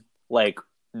Goldblum, like,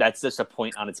 that's just a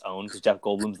point on its own because Jeff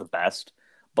Goldblum's the best.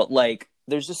 But, like,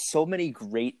 there's just so many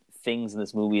great things in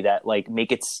this movie that, like,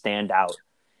 make it stand out.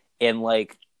 And,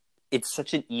 like, it's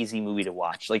such an easy movie to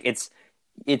watch. Like, it's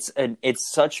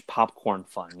such popcorn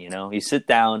fun, you know? You sit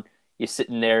down, you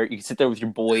can sit there with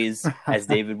your boys, as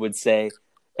David would say,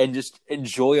 and just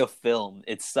enjoy a film.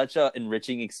 It's such an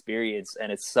enriching experience,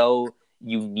 and it's so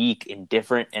unique and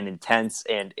different and intense,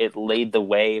 and it laid the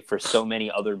way for so many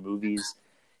other movies.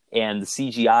 And the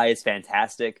CGI is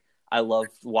fantastic. I love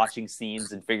watching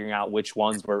scenes and figuring out which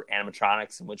ones were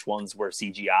animatronics and which ones were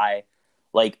CGI.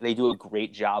 Like, they do a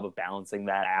great job of balancing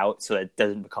that out so that it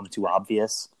doesn't become too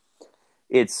obvious.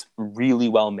 It's really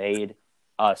well made.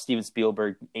 Steven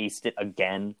Spielberg aced it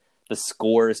again. The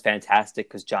score is fantastic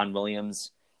because John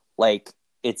Williams, like,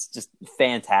 it's just a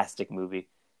fantastic movie.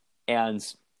 And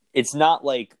it's not,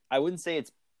 like, I wouldn't say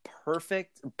it's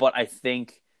perfect, but I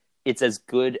think it's as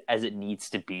good as it needs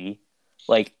to be.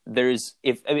 Like, there's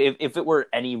if it were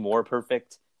any more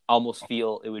perfect, I almost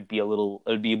feel it would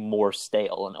be more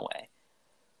stale in a way.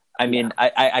 I mean,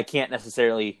 I can't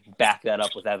necessarily back that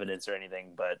up with evidence or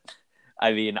anything, but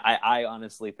I mean, I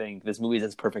honestly think this movie is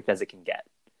as perfect as it can get.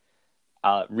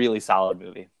 Really solid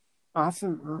movie.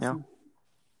 Awesome.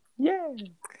 Yeah.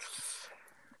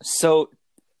 So,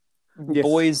 Yes.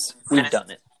 boys, we've done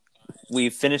it.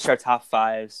 We've finished our top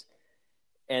fives.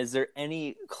 Is there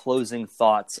any closing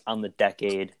thoughts on the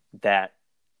decade that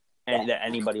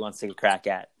anybody wants to take a crack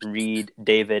at? Reed,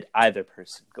 David, either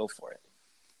person. Go for it.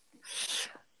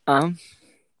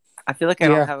 I feel like I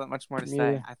don't have that much more to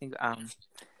say. Yeah. I think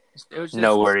it was just,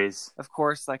 No worries. Of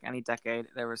course, like any decade,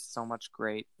 there was so much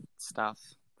great stuff.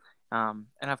 And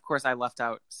of course, we left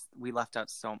out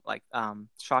so, like,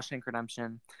 Shawshank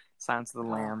Redemption, Silence of the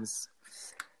Lambs,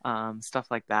 stuff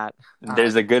like that.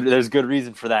 There's good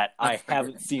reason for that. I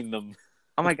haven't seen them.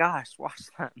 Oh my gosh, watch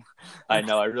them. I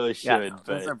know I really should,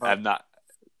 but I'm not.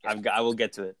 I will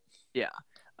get to it. Yeah.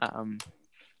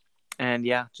 And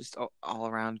yeah, just all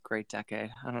around great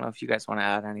decade. I don't know if you guys want to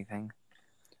add anything.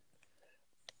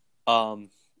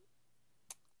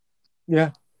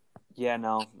 Yeah. Yeah,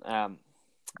 no.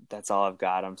 That's all I've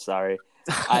got. I'm sorry.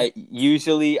 I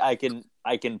usually I can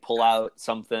pull out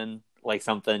something,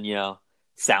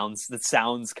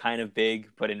 sounds kind of big,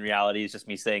 but in reality it's just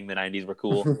me saying the 90s were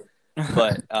cool.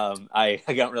 But I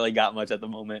don't really got much at the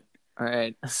moment. All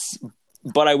right.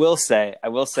 But I will say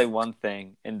one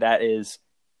thing, and that is,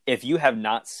 if you have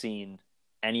not seen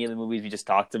any of the movies we just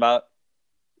talked about,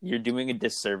 you're doing a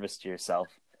disservice to yourself.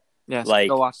 Yes,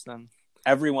 go watch them.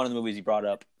 Every one of the movies you brought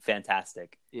up,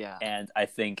 fantastic. Yeah. And I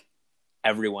think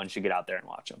everyone should get out there and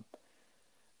watch them.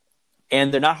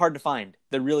 And they're not hard to find.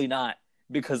 They're really not.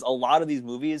 Because a lot of these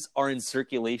movies are in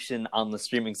circulation on the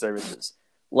streaming services.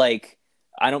 Like,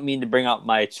 I don't mean to bring out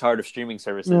my chart of streaming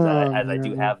services as I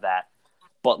do have that.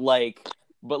 But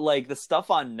the stuff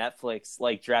on Netflix,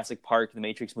 like Jurassic Park, the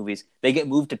Matrix movies, they get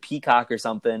moved to Peacock or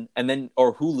something,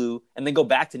 or Hulu, and then go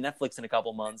back to Netflix in a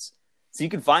couple months. So you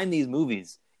can find these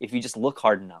movies if you just look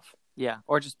hard enough. Yeah,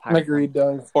 or just pirate like Reed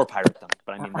does. Or pirate them.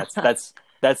 But I mean,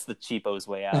 that's the cheapo's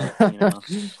way out. I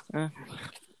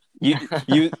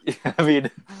mean,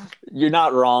 you're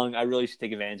not wrong. I really should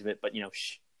take advantage of it. But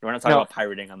we're not talking about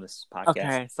pirating on this podcast.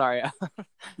 Okay, sorry.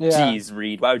 Jeez,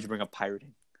 Reed, why would you bring up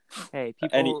pirating? Hey,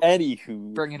 people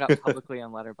anywho bring it up publicly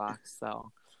on Letterboxd,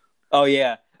 so. Oh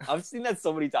yeah, I've seen that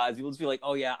so many times. People just be like,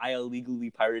 "Oh yeah, I illegally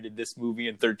pirated this movie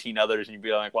and 13 others," and you'd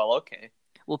be like, "Well, okay."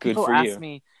 Well, people ask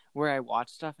me where I watch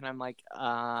stuff, and I'm like,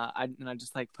 I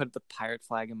just like put the pirate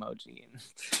flag emoji,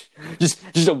 and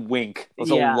just a wink. It's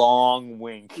a long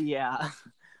wink. Yeah.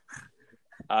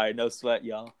 All right, no sweat,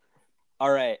 y'all.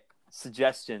 All right,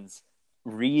 suggestions.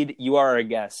 Reed, you are our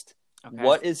guest.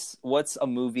 Okay. What's a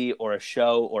movie or a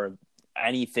show or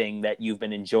anything that you've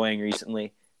been enjoying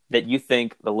recently that you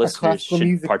think the listeners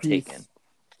should partake in?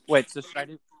 Wait, so should I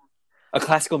do a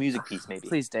classical music piece, maybe?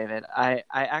 Please, David. I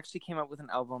actually came up with an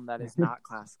album that is not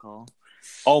classical.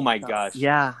 Oh my gosh!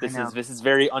 Yeah, this is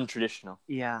very untraditional.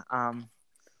 Yeah.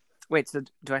 Wait. So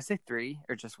do I say 3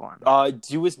 or just 1?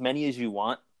 Do as many as you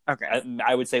want. Okay.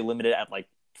 I would say limit it at like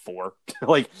 4.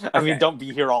 I mean, don't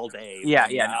be here all day. Yeah.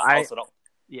 I also don't.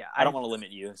 Yeah. I don't want to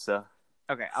limit you. So.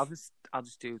 Okay. I'll just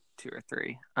do 2 or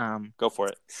 3. Go for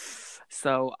it.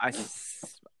 So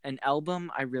an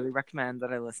album I really recommend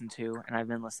that I listen to, and I've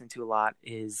been listening to a lot,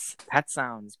 is Pet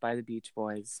Sounds by the Beach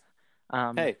Boys.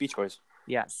 Hey, Beach Boys.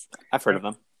 Yes. I've heard of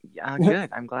them. Yeah, good.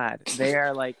 I'm glad. They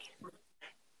are like...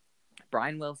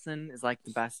 Brian Wilson is like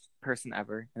the best person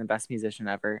ever, and the best musician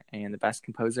ever, and the best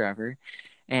composer ever.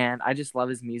 And I just love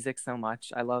his music so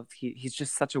much. He's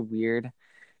just such a weird...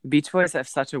 The Beach Boys have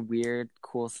such a weird,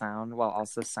 cool sound, while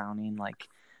also sounding like...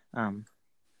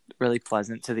 really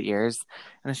pleasant to the ears,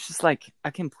 and it's just like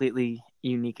a completely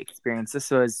unique experience.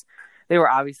 They were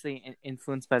obviously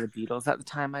influenced by the Beatles at the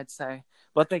time, I'd say,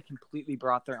 but they completely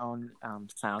brought their own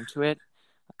sound to it.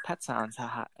 Pet Sounds,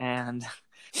 and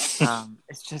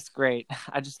it's just great.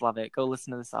 I just love it. Go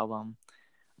listen to this album.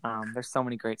 There's so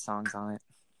many great songs on it.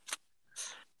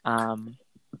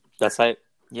 That's right.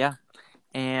 Yeah,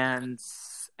 and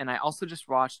I also just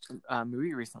watched a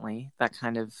movie recently that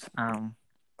kind of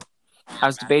I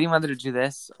was debating whether to do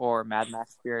this or Mad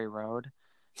Max Fury Road,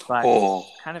 but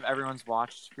kind of everyone's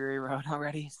watched Fury Road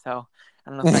already, so I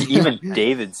don't know if even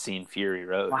David's seen Fury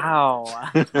Road.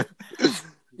 Wow.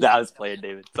 That was played,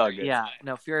 David. It's all good. Yeah,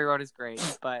 no, Fury Road is great,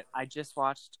 but I just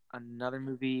watched another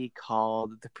movie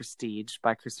called The Prestige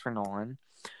by Christopher Nolan,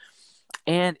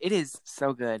 and it is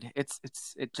so good. It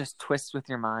just twists with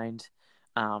your mind,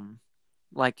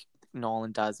 like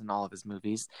Nolan does in all of his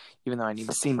movies, even though I need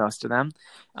to see most of them.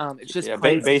 It's just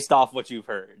based off what you've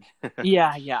heard.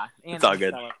 yeah, and it's all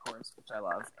good, of course, which I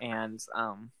love. And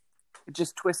it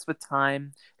just twists with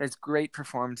time. There's great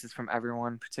performances from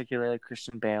everyone, particularly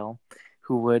Christian Bale,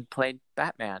 who would play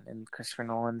Batman in Christopher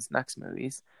Nolan's next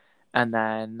movies. And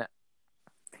then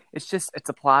it's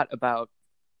a plot about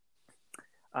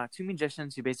 2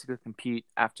 magicians who basically compete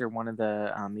after one of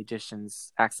the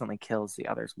magicians accidentally kills the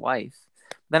other's wife.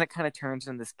 Then it kind of turns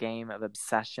into this game of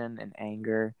obsession and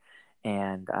anger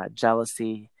and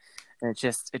jealousy, and it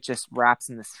just wraps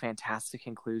in this fantastic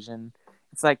conclusion.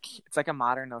 It's like a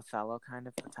modern Othello kind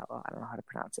of. Othello, I don't know how to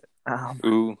pronounce it.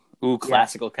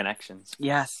 Classical connections.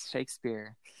 Yes,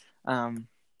 Shakespeare.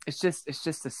 It's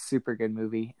just a super good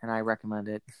movie, and I recommend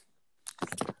it.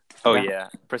 Oh yeah.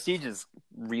 Prestige is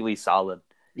really solid.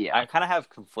 Yeah. I kind of have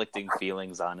conflicting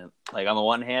feelings on it. Like on the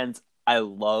one hand, I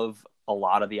love a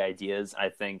lot of the ideas. I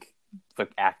think the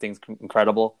acting's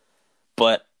incredible,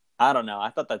 but I don't know. I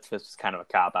thought that twist was kind of a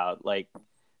cop out. Like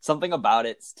something about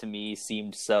it to me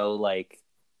seemed so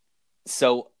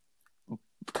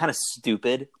kind of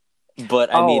stupid.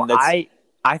 But I mean, I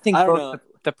think I don't both know.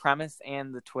 the premise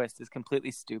and the twist is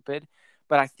completely stupid,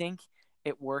 but I think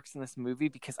it works in this movie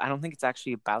because I don't think it's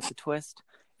actually about the twist.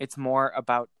 It's more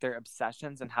about their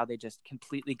obsessions and how they just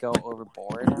completely go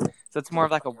overboard. So it's more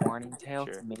of like a warning tale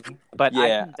Sure. to me. But I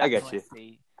Yeah, can I get definitely you.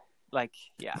 see, like,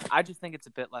 yeah, I just think it's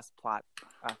a bit less plot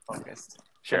focused.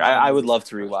 Sure, than other I would movies. love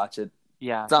to rewatch it.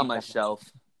 Yeah, It's on you my definitely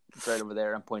shelf. It's right over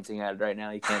there. I'm pointing at it right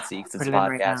now. You can't see because it's put a it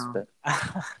in right podcast. now.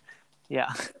 But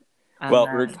Yeah. And well,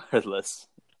 then- regardless,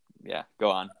 yeah,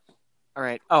 go on. all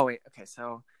right. Oh wait. Okay.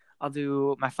 So I'll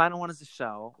do my final one is a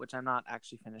show, which I'm not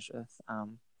actually finished with.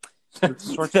 It's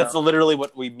a short That's show. literally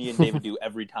what me and David do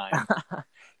every time.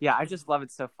 Yeah, I just love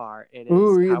it so far. It is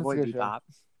Ooh, Reed, Cowboy that's a good show. Bebop.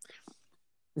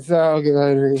 So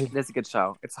good, Reed. It is a good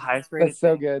show. It's the highest rated. That's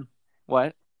so thing. good.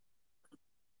 What?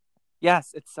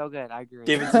 Yes, it's so good. I agree.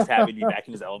 David's just happy to be back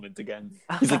in his element again.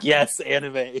 He's like, yes,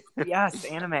 anime. Yes,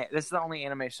 anime. This is the only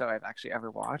anime show I've actually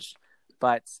ever watched,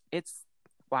 but it's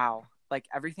wow. Like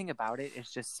everything about it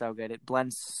is just so good. It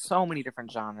blends so many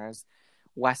different genres: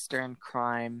 Western,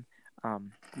 crime,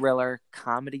 thriller,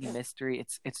 comedy, mystery.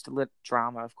 It's lit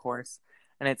drama, of course,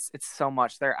 and it's so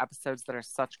much. There are episodes that are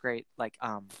such great, like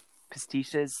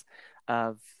pastiches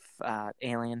of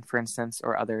Alien, for instance,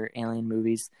 or other Alien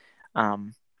movies.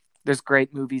 There's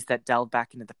great movies that delve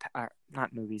back into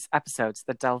episodes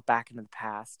that delve back into the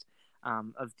past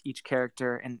of each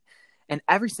character, and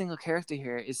every single character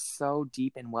here is so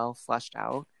deep and well fleshed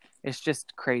out. It's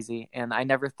just crazy, and I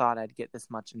never thought I'd get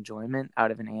this much enjoyment out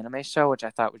of an anime show, which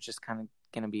I thought was just kind of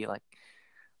gonna be like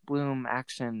bloom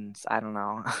actions. I don't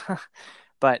know,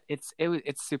 but it's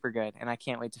super good, and I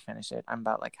can't wait to finish it. I'm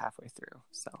about like halfway through,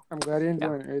 so I'm glad you're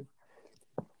enjoying it, Reed.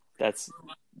 That's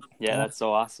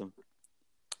so awesome.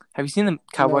 Have you seen the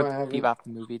Cowboy No, I haven't. Bebop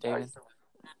movie, David?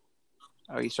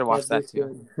 Oh, you should watch that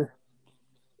too.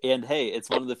 And hey, it's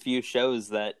one of the few shows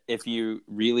that if you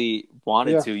really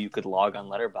wanted to, you could log on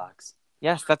Letterboxd.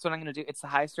 Yes, that's what I'm going to do. It's the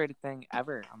highest rated thing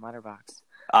ever on Letterboxd.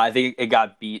 I think it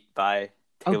got beat by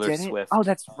Taylor Swift. Oh,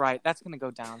 that's right. That's going to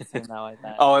go down soon, though, I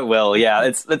bet. Oh, it will. Yeah,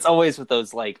 it's always with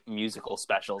those like musical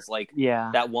specials, like yeah,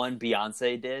 that one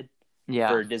Beyonce did. Yeah.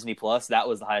 For Disney Plus, that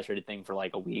was the highest rated thing for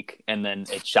like a week, and then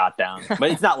it shot down.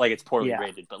 But it's not like it's poorly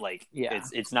rated, but like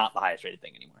it's not the highest rated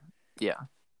thing anymore. Yeah.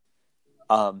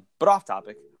 But off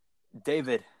topic,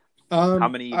 David, how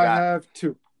many you got? I have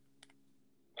 2.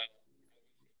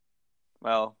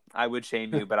 Well, I would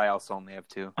shame you, but I also only have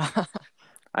 2.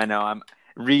 I know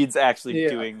Reed's actually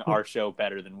doing our show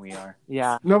better than we are.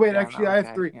 Yeah. No, wait, actually, I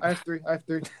have 3. I have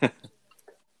 3.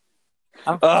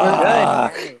 But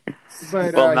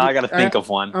well, now I got to think of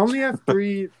one. I only have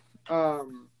 3,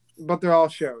 but they're all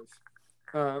shows.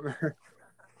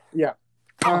 Yeah.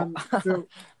 So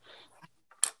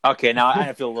okay, now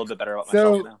I feel a little bit better about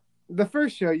myself now. The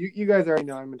first show, you guys already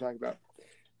know what I'm going to talk about.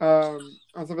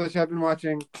 On some of the show I've been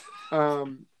watching.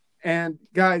 And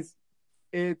guys,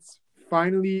 it's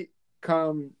finally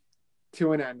come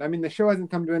to an end. I mean, the show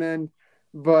hasn't come to an end,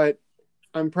 but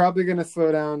I'm probably going to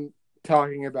slow down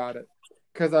talking about it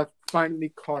because I've finally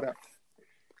caught up.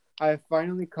 I have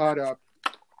finally caught up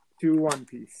to One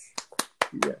Piece.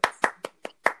 Yes.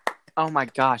 Oh my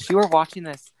gosh, you were watching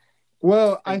this.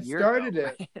 Well, I started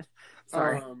it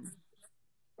Sorry.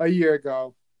 A year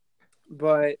ago,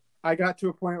 but I got to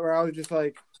a point where I was just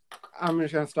like, I'm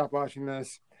just going to stop watching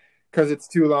this because it's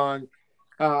too long.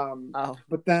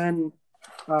 But then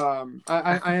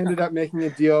I ended up making a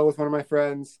deal with one of my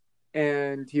friends,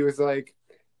 and he was like,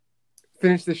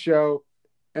 finish the show,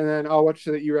 and then I'll watch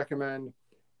the that you recommend.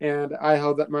 And I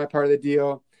held up my part of the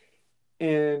deal.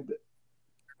 And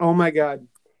oh my God,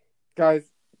 guys,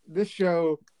 this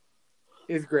show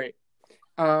is great.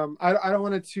 I don't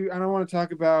want to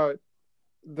talk about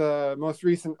the most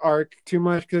recent arc too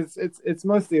much because it's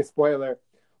mostly a spoiler.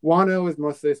 Wano is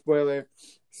mostly a spoiler,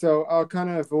 so I'll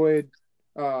kind of avoid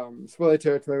spoiler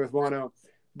territory with Wano.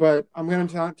 But I'm gonna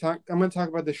talk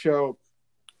about the show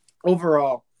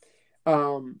overall.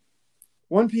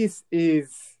 One Piece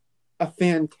is a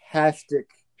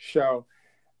fantastic show.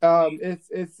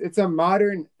 It's a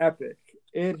modern epic.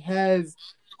 It has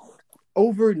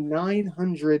over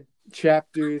 900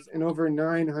 chapters and over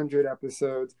 900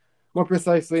 episodes. More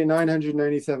precisely,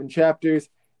 997 chapters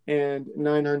and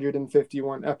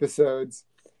 951 episodes.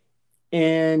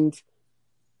 And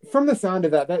from the sound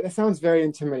of that sounds very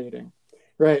intimidating,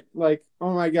 right? Like,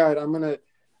 oh my God, I'm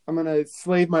I'm gonna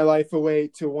slave my life away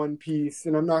to One Piece,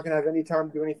 and I'm not gonna have any time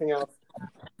to do anything else.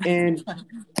 And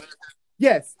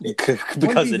yes, One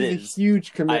because Piece it is a is.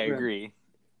 huge I commitment, agree.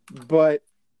 but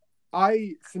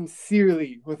I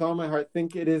sincerely, with all my heart,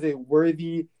 think it is a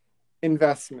worthy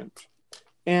investment.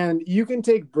 And you can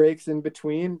take breaks in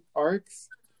between arcs,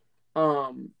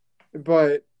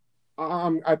 but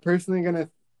I personally gonna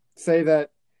say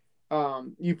that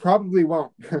you probably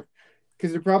won't,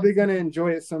 because you're probably gonna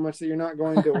enjoy it so much that you're not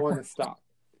going to want to stop.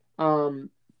 Um,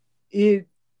 it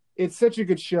it's such a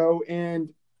good show,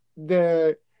 and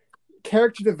the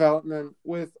character development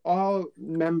with all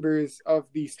members of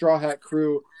the Straw Hat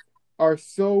crew are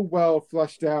so well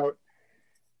fleshed out.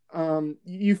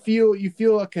 You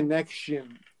feel a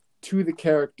connection to the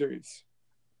characters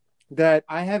that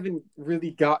I haven't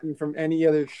really gotten from any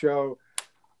other show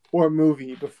or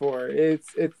movie before.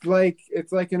 It's like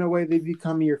in a way they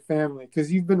become your family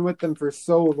because you've been with them for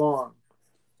so long.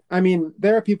 I mean,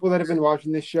 there are people that have been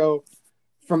watching this show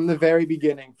from the very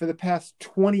beginning for the past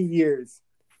 20 years.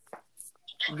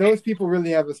 Those people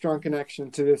really have a strong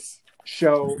connection to this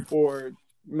show or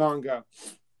manga.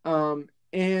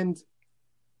 And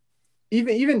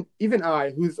even I,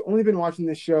 who's only been watching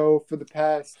this show for the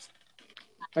past,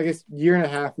 I guess, year and a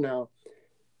half now,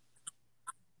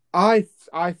 I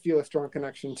feel a strong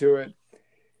connection to it.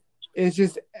 It's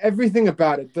just everything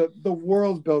about it. The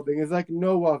world building is like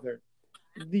no other.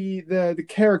 The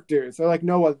characters are like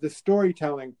no other. The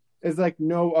storytelling is like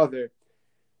no other.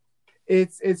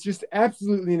 It's just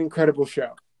absolutely an incredible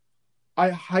show.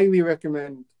 I highly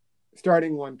recommend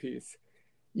starting One Piece.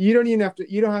 You don't even have to.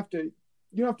 You don't have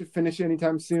to finish it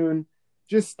anytime soon.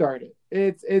 Just start it.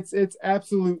 It's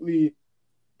absolutely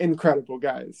incredible,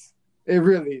 guys. It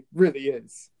really, really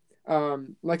is.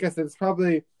 Like I said, it's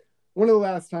probably one of the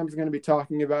last times I'm going to be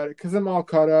talking about it because I'm all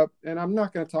caught up, and I'm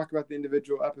not going to talk about the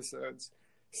individual episodes.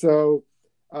 So,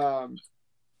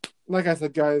 like I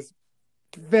said, guys,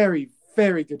 very,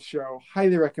 very good show.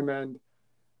 Highly recommend.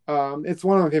 It's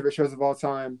one of my favorite shows of all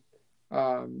time.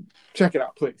 Check it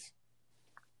out, please.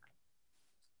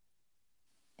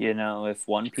 If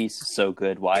One Piece is so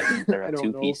good, why isn't there a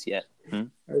Two Piece yet? I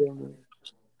don't know.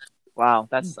 Wow,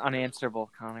 that's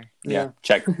unanswerable, Connor. Yeah.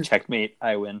 Checkmate.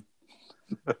 I win.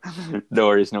 No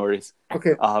worries.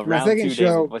 Okay. My round second 2,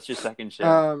 show. David. What's your second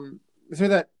show? So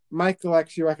that Michael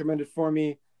actually recommended for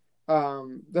me.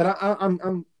 That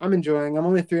I'm enjoying. I'm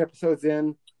only 3 episodes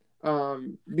in.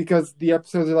 Because the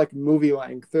episodes are like movie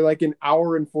length. They're like an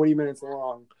hour and 40 minutes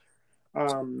long.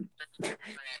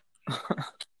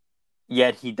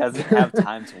 Yet he doesn't have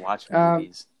time to watch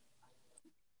movies.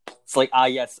 It's like,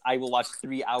 yes, I will watch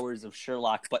 3 hours of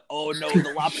Sherlock, but oh no,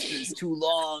 The Lobster is too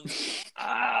long.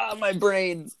 My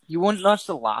brain. You wouldn't watch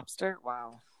The Lobster?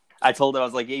 Wow. I told him, I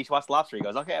was like, yeah, you should watch The Lobster. He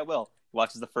goes, okay, I will. He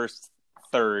watches the first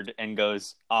third and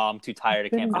goes, I'm too tired, I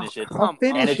can't finish it. I'll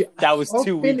finish it. That was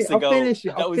 2 weeks ago.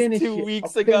 That was 2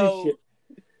 weeks ago.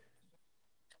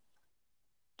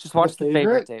 Just watch The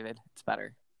Favorite, David. It's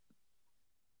better.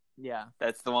 Yeah.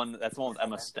 That's the one with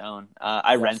Emma Stone.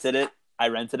 I rented it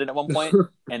at one point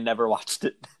and never watched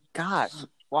it. God,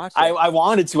 watch it. I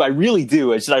wanted to. I really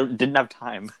do. I didn't have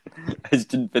time. I just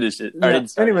didn't finish it. Yeah.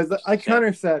 Anyways, like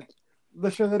Connor said,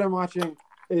 the show that I'm watching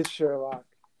is Sherlock.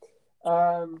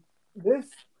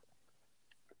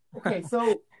 Okay,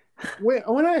 so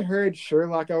when I heard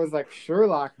Sherlock, I was like,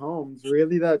 Sherlock Holmes?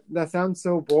 Really? That sounds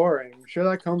so boring.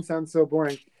 Sherlock Holmes sounds so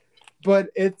boring. But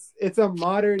it's a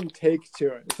modern take to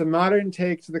it. It's a modern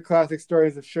take to the classic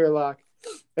stories of Sherlock.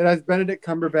 It has Benedict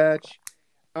Cumberbatch.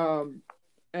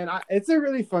 It's a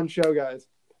really fun show, guys.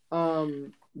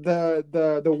 The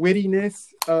wittiness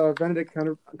of Benedict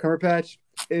Cumberbatch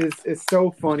is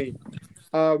so funny.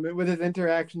 With his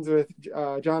interactions with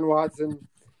John Watson,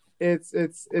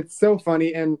 it's so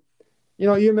funny. And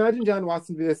you imagine John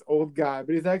Watson to be this old guy,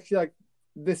 but he's actually like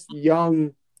this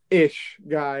young-ish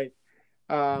guy.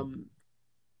 And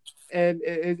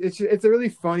it's a really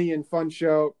funny and fun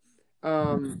show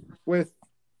with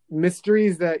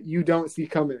mysteries that you don't see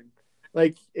coming.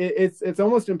 Like it's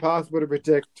almost impossible to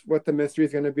predict what the mystery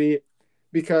is going to be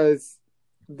because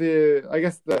the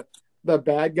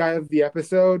bad guy of the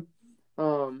episode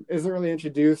isn't really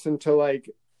introduced until like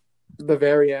the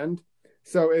very end.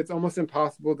 So it's almost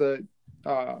impossible to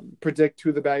predict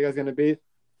who the bad guy is going to be.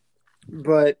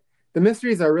 But the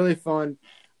mysteries are really fun.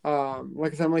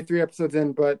 Like I said, I'm only 3 episodes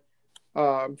in, but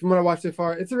from what I watched so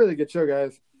far, it's a really good show,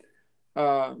 guys.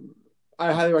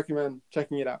 I highly recommend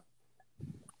checking it out.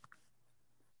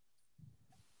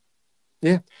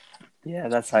 Yeah. Yeah,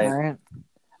 that's how All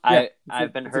right.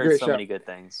 I've been heard so many good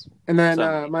things. And then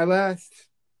my last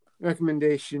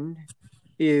recommendation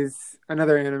is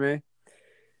another anime.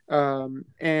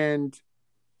 And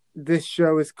this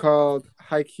show is called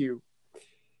Haikyuu.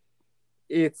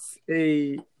 It's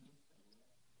a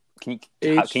Can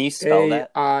you spell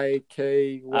that?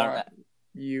 Haikyuu.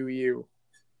 Haikyuu.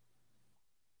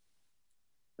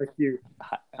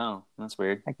 Oh, that's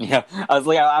weird. Yeah, I was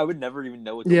like, I would never even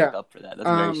know what to look up for that. That's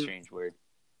a very strange word.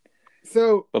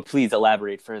 So, but please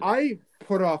elaborate further. I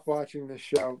put off watching this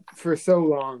show for so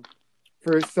long,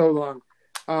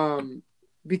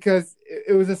 because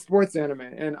it was a sports anime,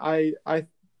 and I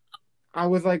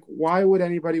was like, why would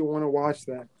anybody want to watch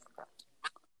that?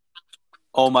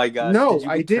 Oh my gosh! No, did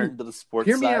you I didn't. To the sports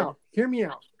Hear side? Hear me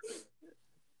out.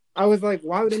 I was like,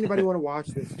 why would anybody want to watch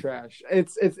this trash?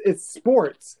 It's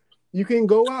sports. You can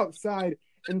go outside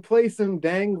and play some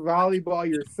dang volleyball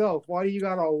yourself. Why do you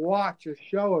gotta watch a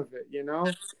show of it, you know?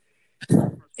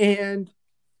 And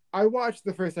I watched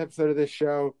the first episode of this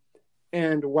show,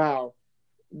 and wow,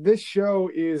 this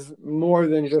show is more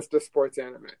than just a sports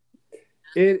anime.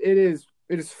 It is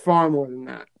far more than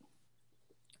that.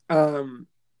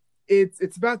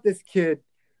 It's about this kid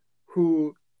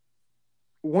who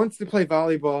wants to play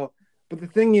volleyball, but the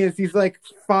thing is, he's like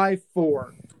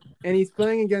 5'4", and he's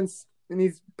playing against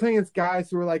guys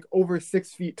who are like over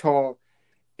 6 feet tall,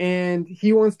 and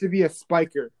he wants to be a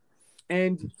spiker.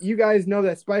 And you guys know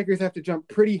that spikers have to jump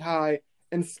pretty high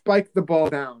and spike the ball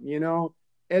down, you know?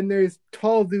 And there's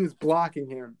tall dudes blocking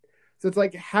him. So it's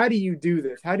like, how do you do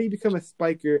this? How do you become a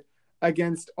spiker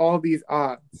against all these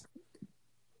odds?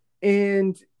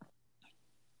 And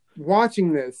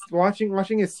watching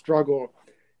his struggle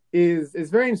is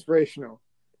very inspirational.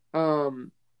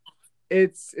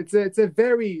 It's a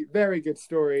very, very good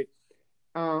story.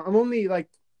 I'm only like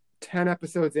 10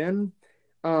 episodes in,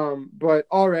 but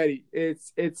already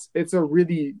it's a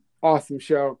really awesome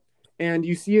show. And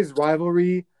you see his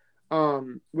rivalry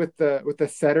with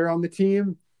the setter on the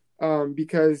team,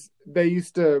 because they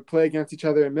used to play against each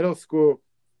other in middle school,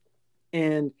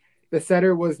 and the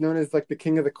setter was known as like the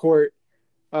king of the court,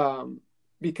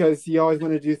 because he always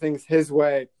wanted to do things his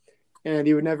way, and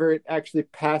he would never actually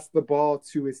pass the ball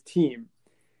to his team.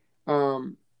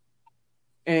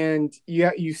 And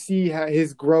you see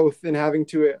his growth in having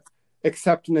to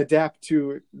accept and adapt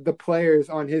to the players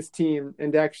on his team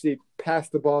and actually pass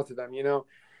the ball to them. You know,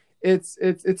 it's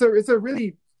a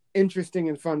really interesting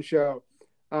and fun show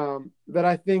that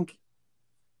I think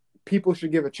people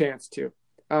should give a chance to.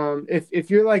 If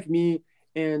you're like me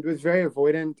and was very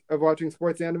avoidant of watching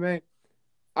sports anime,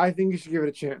 I think you should give it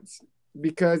a chance,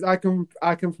 because I come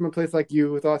from a place like you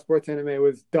who thought sports anime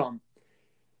was dumb.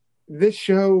 This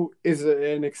show is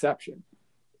an exception.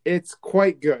 It's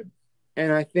quite good,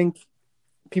 and I think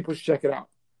people should check it out.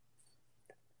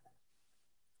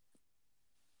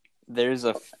 There's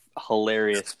a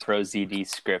hilarious Pro ZD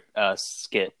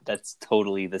skit that's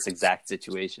totally this exact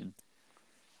situation.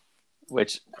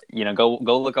 Which, you know, go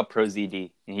look up Pro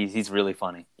ZD. He's really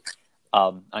funny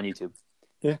on YouTube.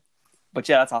 Yeah. But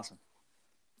yeah, that's awesome.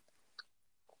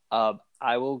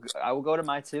 I will go to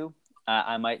my two.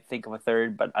 I might think of a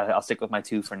third, but I'll stick with my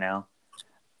two for now.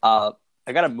 I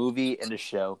got a movie and a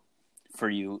show for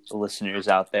you listeners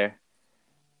out there.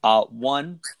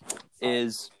 One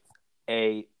is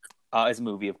a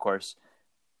movie, of course.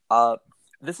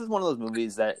 This is one of those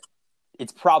movies that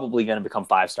it's probably going to become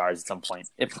 5 stars at some point.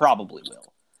 It probably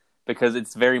will, because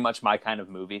it's very much my kind of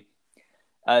movie.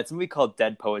 It's a movie called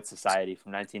Dead Poets Society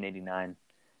from 1989,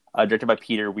 directed by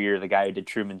Peter Weir, the guy who did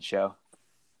Truman Show.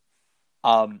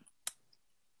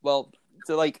 Well,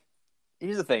 so like,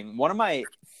 here's the thing. One of my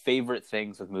favorite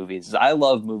things with movies is I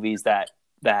love movies that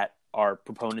are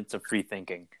proponents of free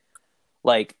thinking.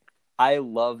 Like, I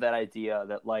love that idea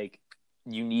that like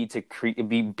you need to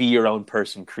be your own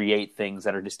person, create things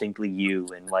that are distinctly you,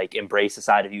 and like embrace a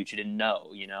side of you that you didn't know,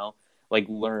 you know, like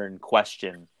learn,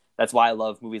 question. That's why I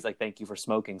love movies like Thank You for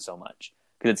Smoking so much,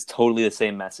 because it's totally the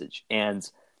same message. And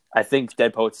I think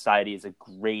Dead Poets Society is a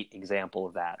great example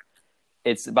of that.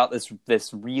 It's about this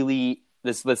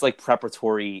like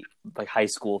preparatory, like high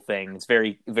school thing. It's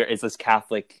very, it's this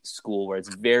Catholic school where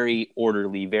it's very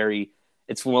orderly,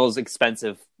 it's one of those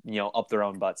expensive, you know, up their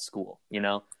own butt school, you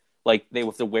know, like they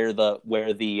have to wear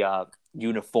the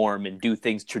uniform and do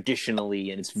things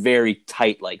traditionally, and it's very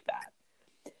tight like that.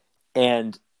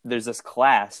 And there's this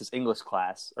English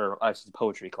class, or actually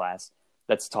poetry class,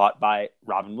 that's taught by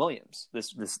Robin Williams.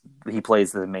 He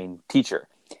plays the main teacher.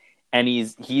 And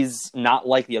he's not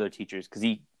like the other teachers, because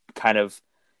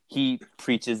he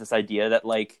preaches this idea that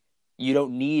like you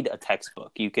don't need a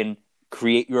textbook. You can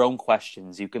create your own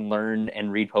questions. You can learn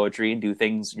and read poetry and do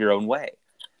things your own way.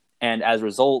 And as a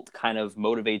result, kind of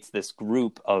motivates this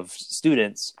group of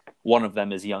students. One of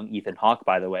them is young Ethan Hawke,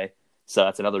 by the way, so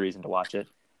that's another reason to watch it.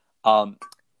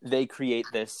 They create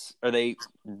this, or they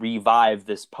revive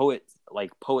this poet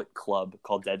club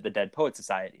called the Dead Poet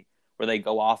Society, where they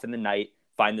go off in the night,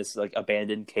 find this like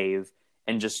abandoned cave,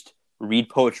 and just read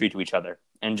poetry to each other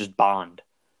and just bond.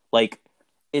 Like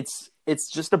it's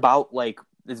just about like,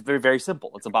 it's very, very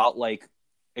simple. It's about like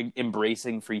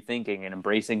embracing free thinking and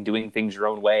embracing doing things your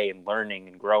own way and learning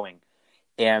and growing.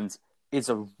 And it's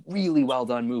a really well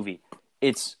done movie.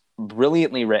 It's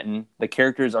brilliantly written. The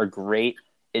characters are great.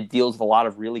 It deals with a lot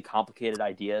of really complicated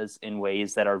ideas in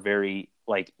ways that are very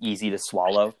like easy to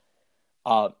swallow.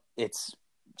 It's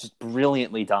just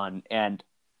brilliantly done, and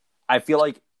I feel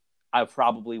like I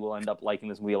probably will end up liking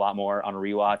this movie a lot more on a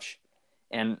rewatch,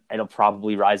 and it'll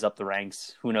probably rise up the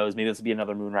ranks. Who knows? Maybe this will be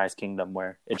another Moonrise Kingdom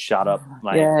where it shot up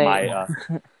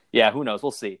yeah, who knows?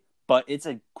 We'll see. But it's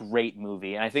a great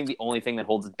movie, and I think the only thing that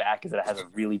holds it back is that it has a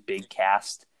really big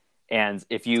cast. And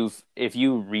if you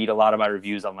read a lot of my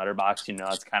reviews on Letterboxd, you know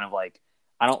it's kind of like,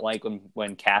 I don't like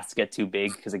when casts get too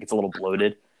big because it gets a little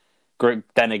bloated.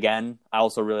 Then again, I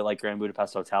also really like Grand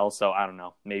Budapest Hotel, so I don't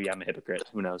know. Maybe I'm a hypocrite.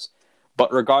 Who knows?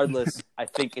 But regardless, I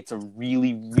think it's a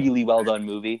really, really well done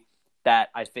movie that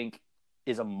I think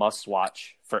is a must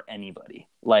watch for anybody.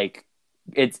 Like,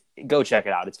 go check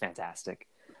it out. It's fantastic.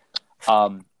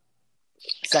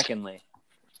 Secondly,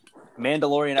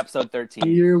 Mandalorian episode 13.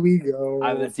 Here we go.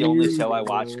 That's the only show I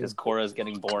watch because Korra's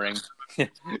getting boring.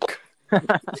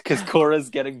 Because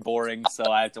Korra's getting boring, so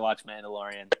I have to watch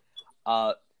Mandalorian.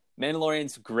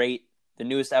 Mandalorian's great. The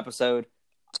newest episode,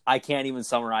 I can't even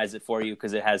summarize it for you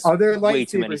because it has way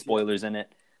too many spoilers in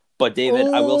it. But David,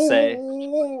 I will say,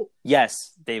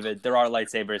 yes, David, there are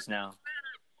lightsabers now.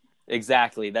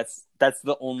 Exactly. That's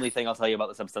the only thing I'll tell you about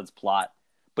this episode's plot.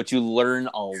 But you learn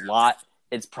a lot.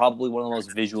 It's probably one of the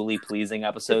most visually pleasing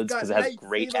episodes because it has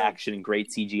great action and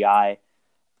great CGI.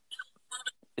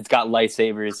 It's got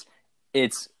lightsabers.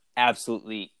 It's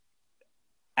absolutely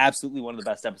one of the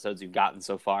best episodes you've gotten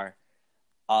so far.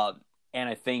 And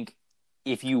I think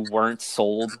if you weren't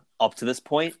sold up to this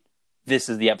point, this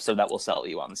is the episode that will sell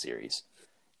you on the series.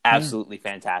 Absolutely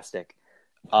fantastic.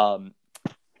 That's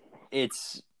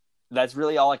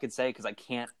really all I could say because I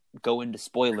can't go into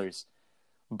spoilers.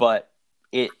 But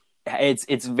it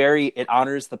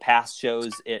honors the past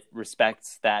shows. It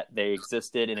respects that they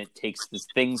existed, and it takes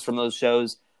things from those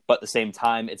shows. But at the same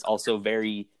time, it's also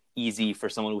very easy for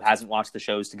someone who hasn't watched the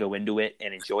shows to go into it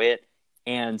and enjoy it.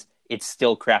 And it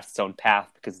still crafts its own path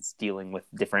because it's dealing with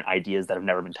different ideas that have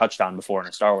never been touched on before in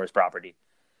a Star Wars property.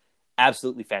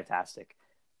 Absolutely fantastic.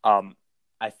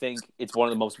 I think it's one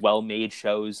of the most well-made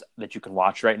shows that you can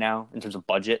watch right now in terms of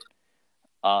budget.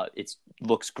 It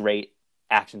looks great.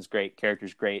 Action's great.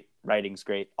 Character's great. Writing's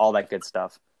great. All that good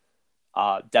stuff.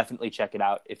 Definitely check it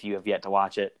out if you have yet to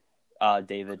watch it,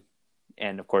 David.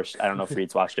 And, of course, I don't know if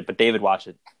Reed's watched it, but David watched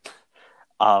it.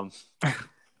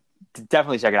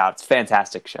 Definitely check it out. It's a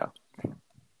fantastic show.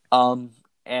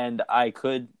 And I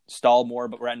could stall more,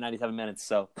 but we're at 97 minutes,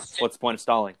 so what's the point of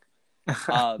stalling?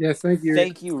 Yes, thank you.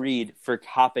 Thank you, Reed, for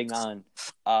hopping on.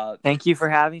 Thank you for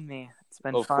having me. It's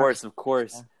been fun. Of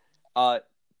course. Yeah.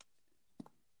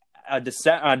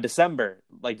 December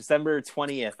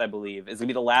 20th, I believe, is going to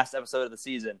be the last episode of the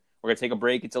season. We're going to take a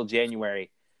break until January.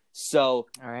 So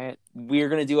all right, we're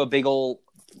going to do a big old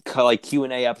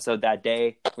Q&A episode that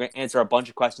day. We're going to answer a bunch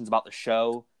of questions about the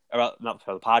show, not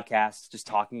the podcast, just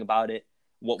talking about it,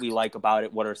 what we like about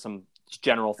it, what are some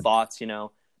general thoughts,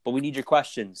 But we need your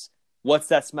questions. What's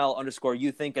that smell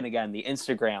 _you thinking again? The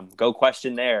Instagram, go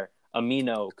question there.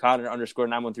 Amino, Connor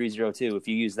 _91302 if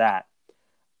you use that.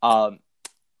 And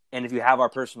if you have our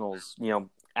personals,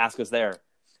 ask us there.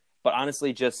 But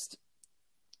honestly,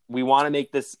 we want to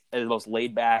make this the most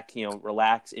laid back,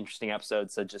 relaxed, interesting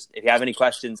episode. So just if you have any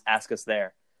questions, ask us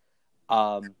there. That's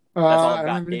all I've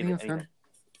got, David.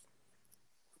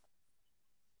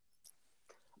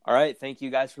 All right. Thank you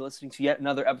guys for listening to yet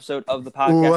another episode of the podcast.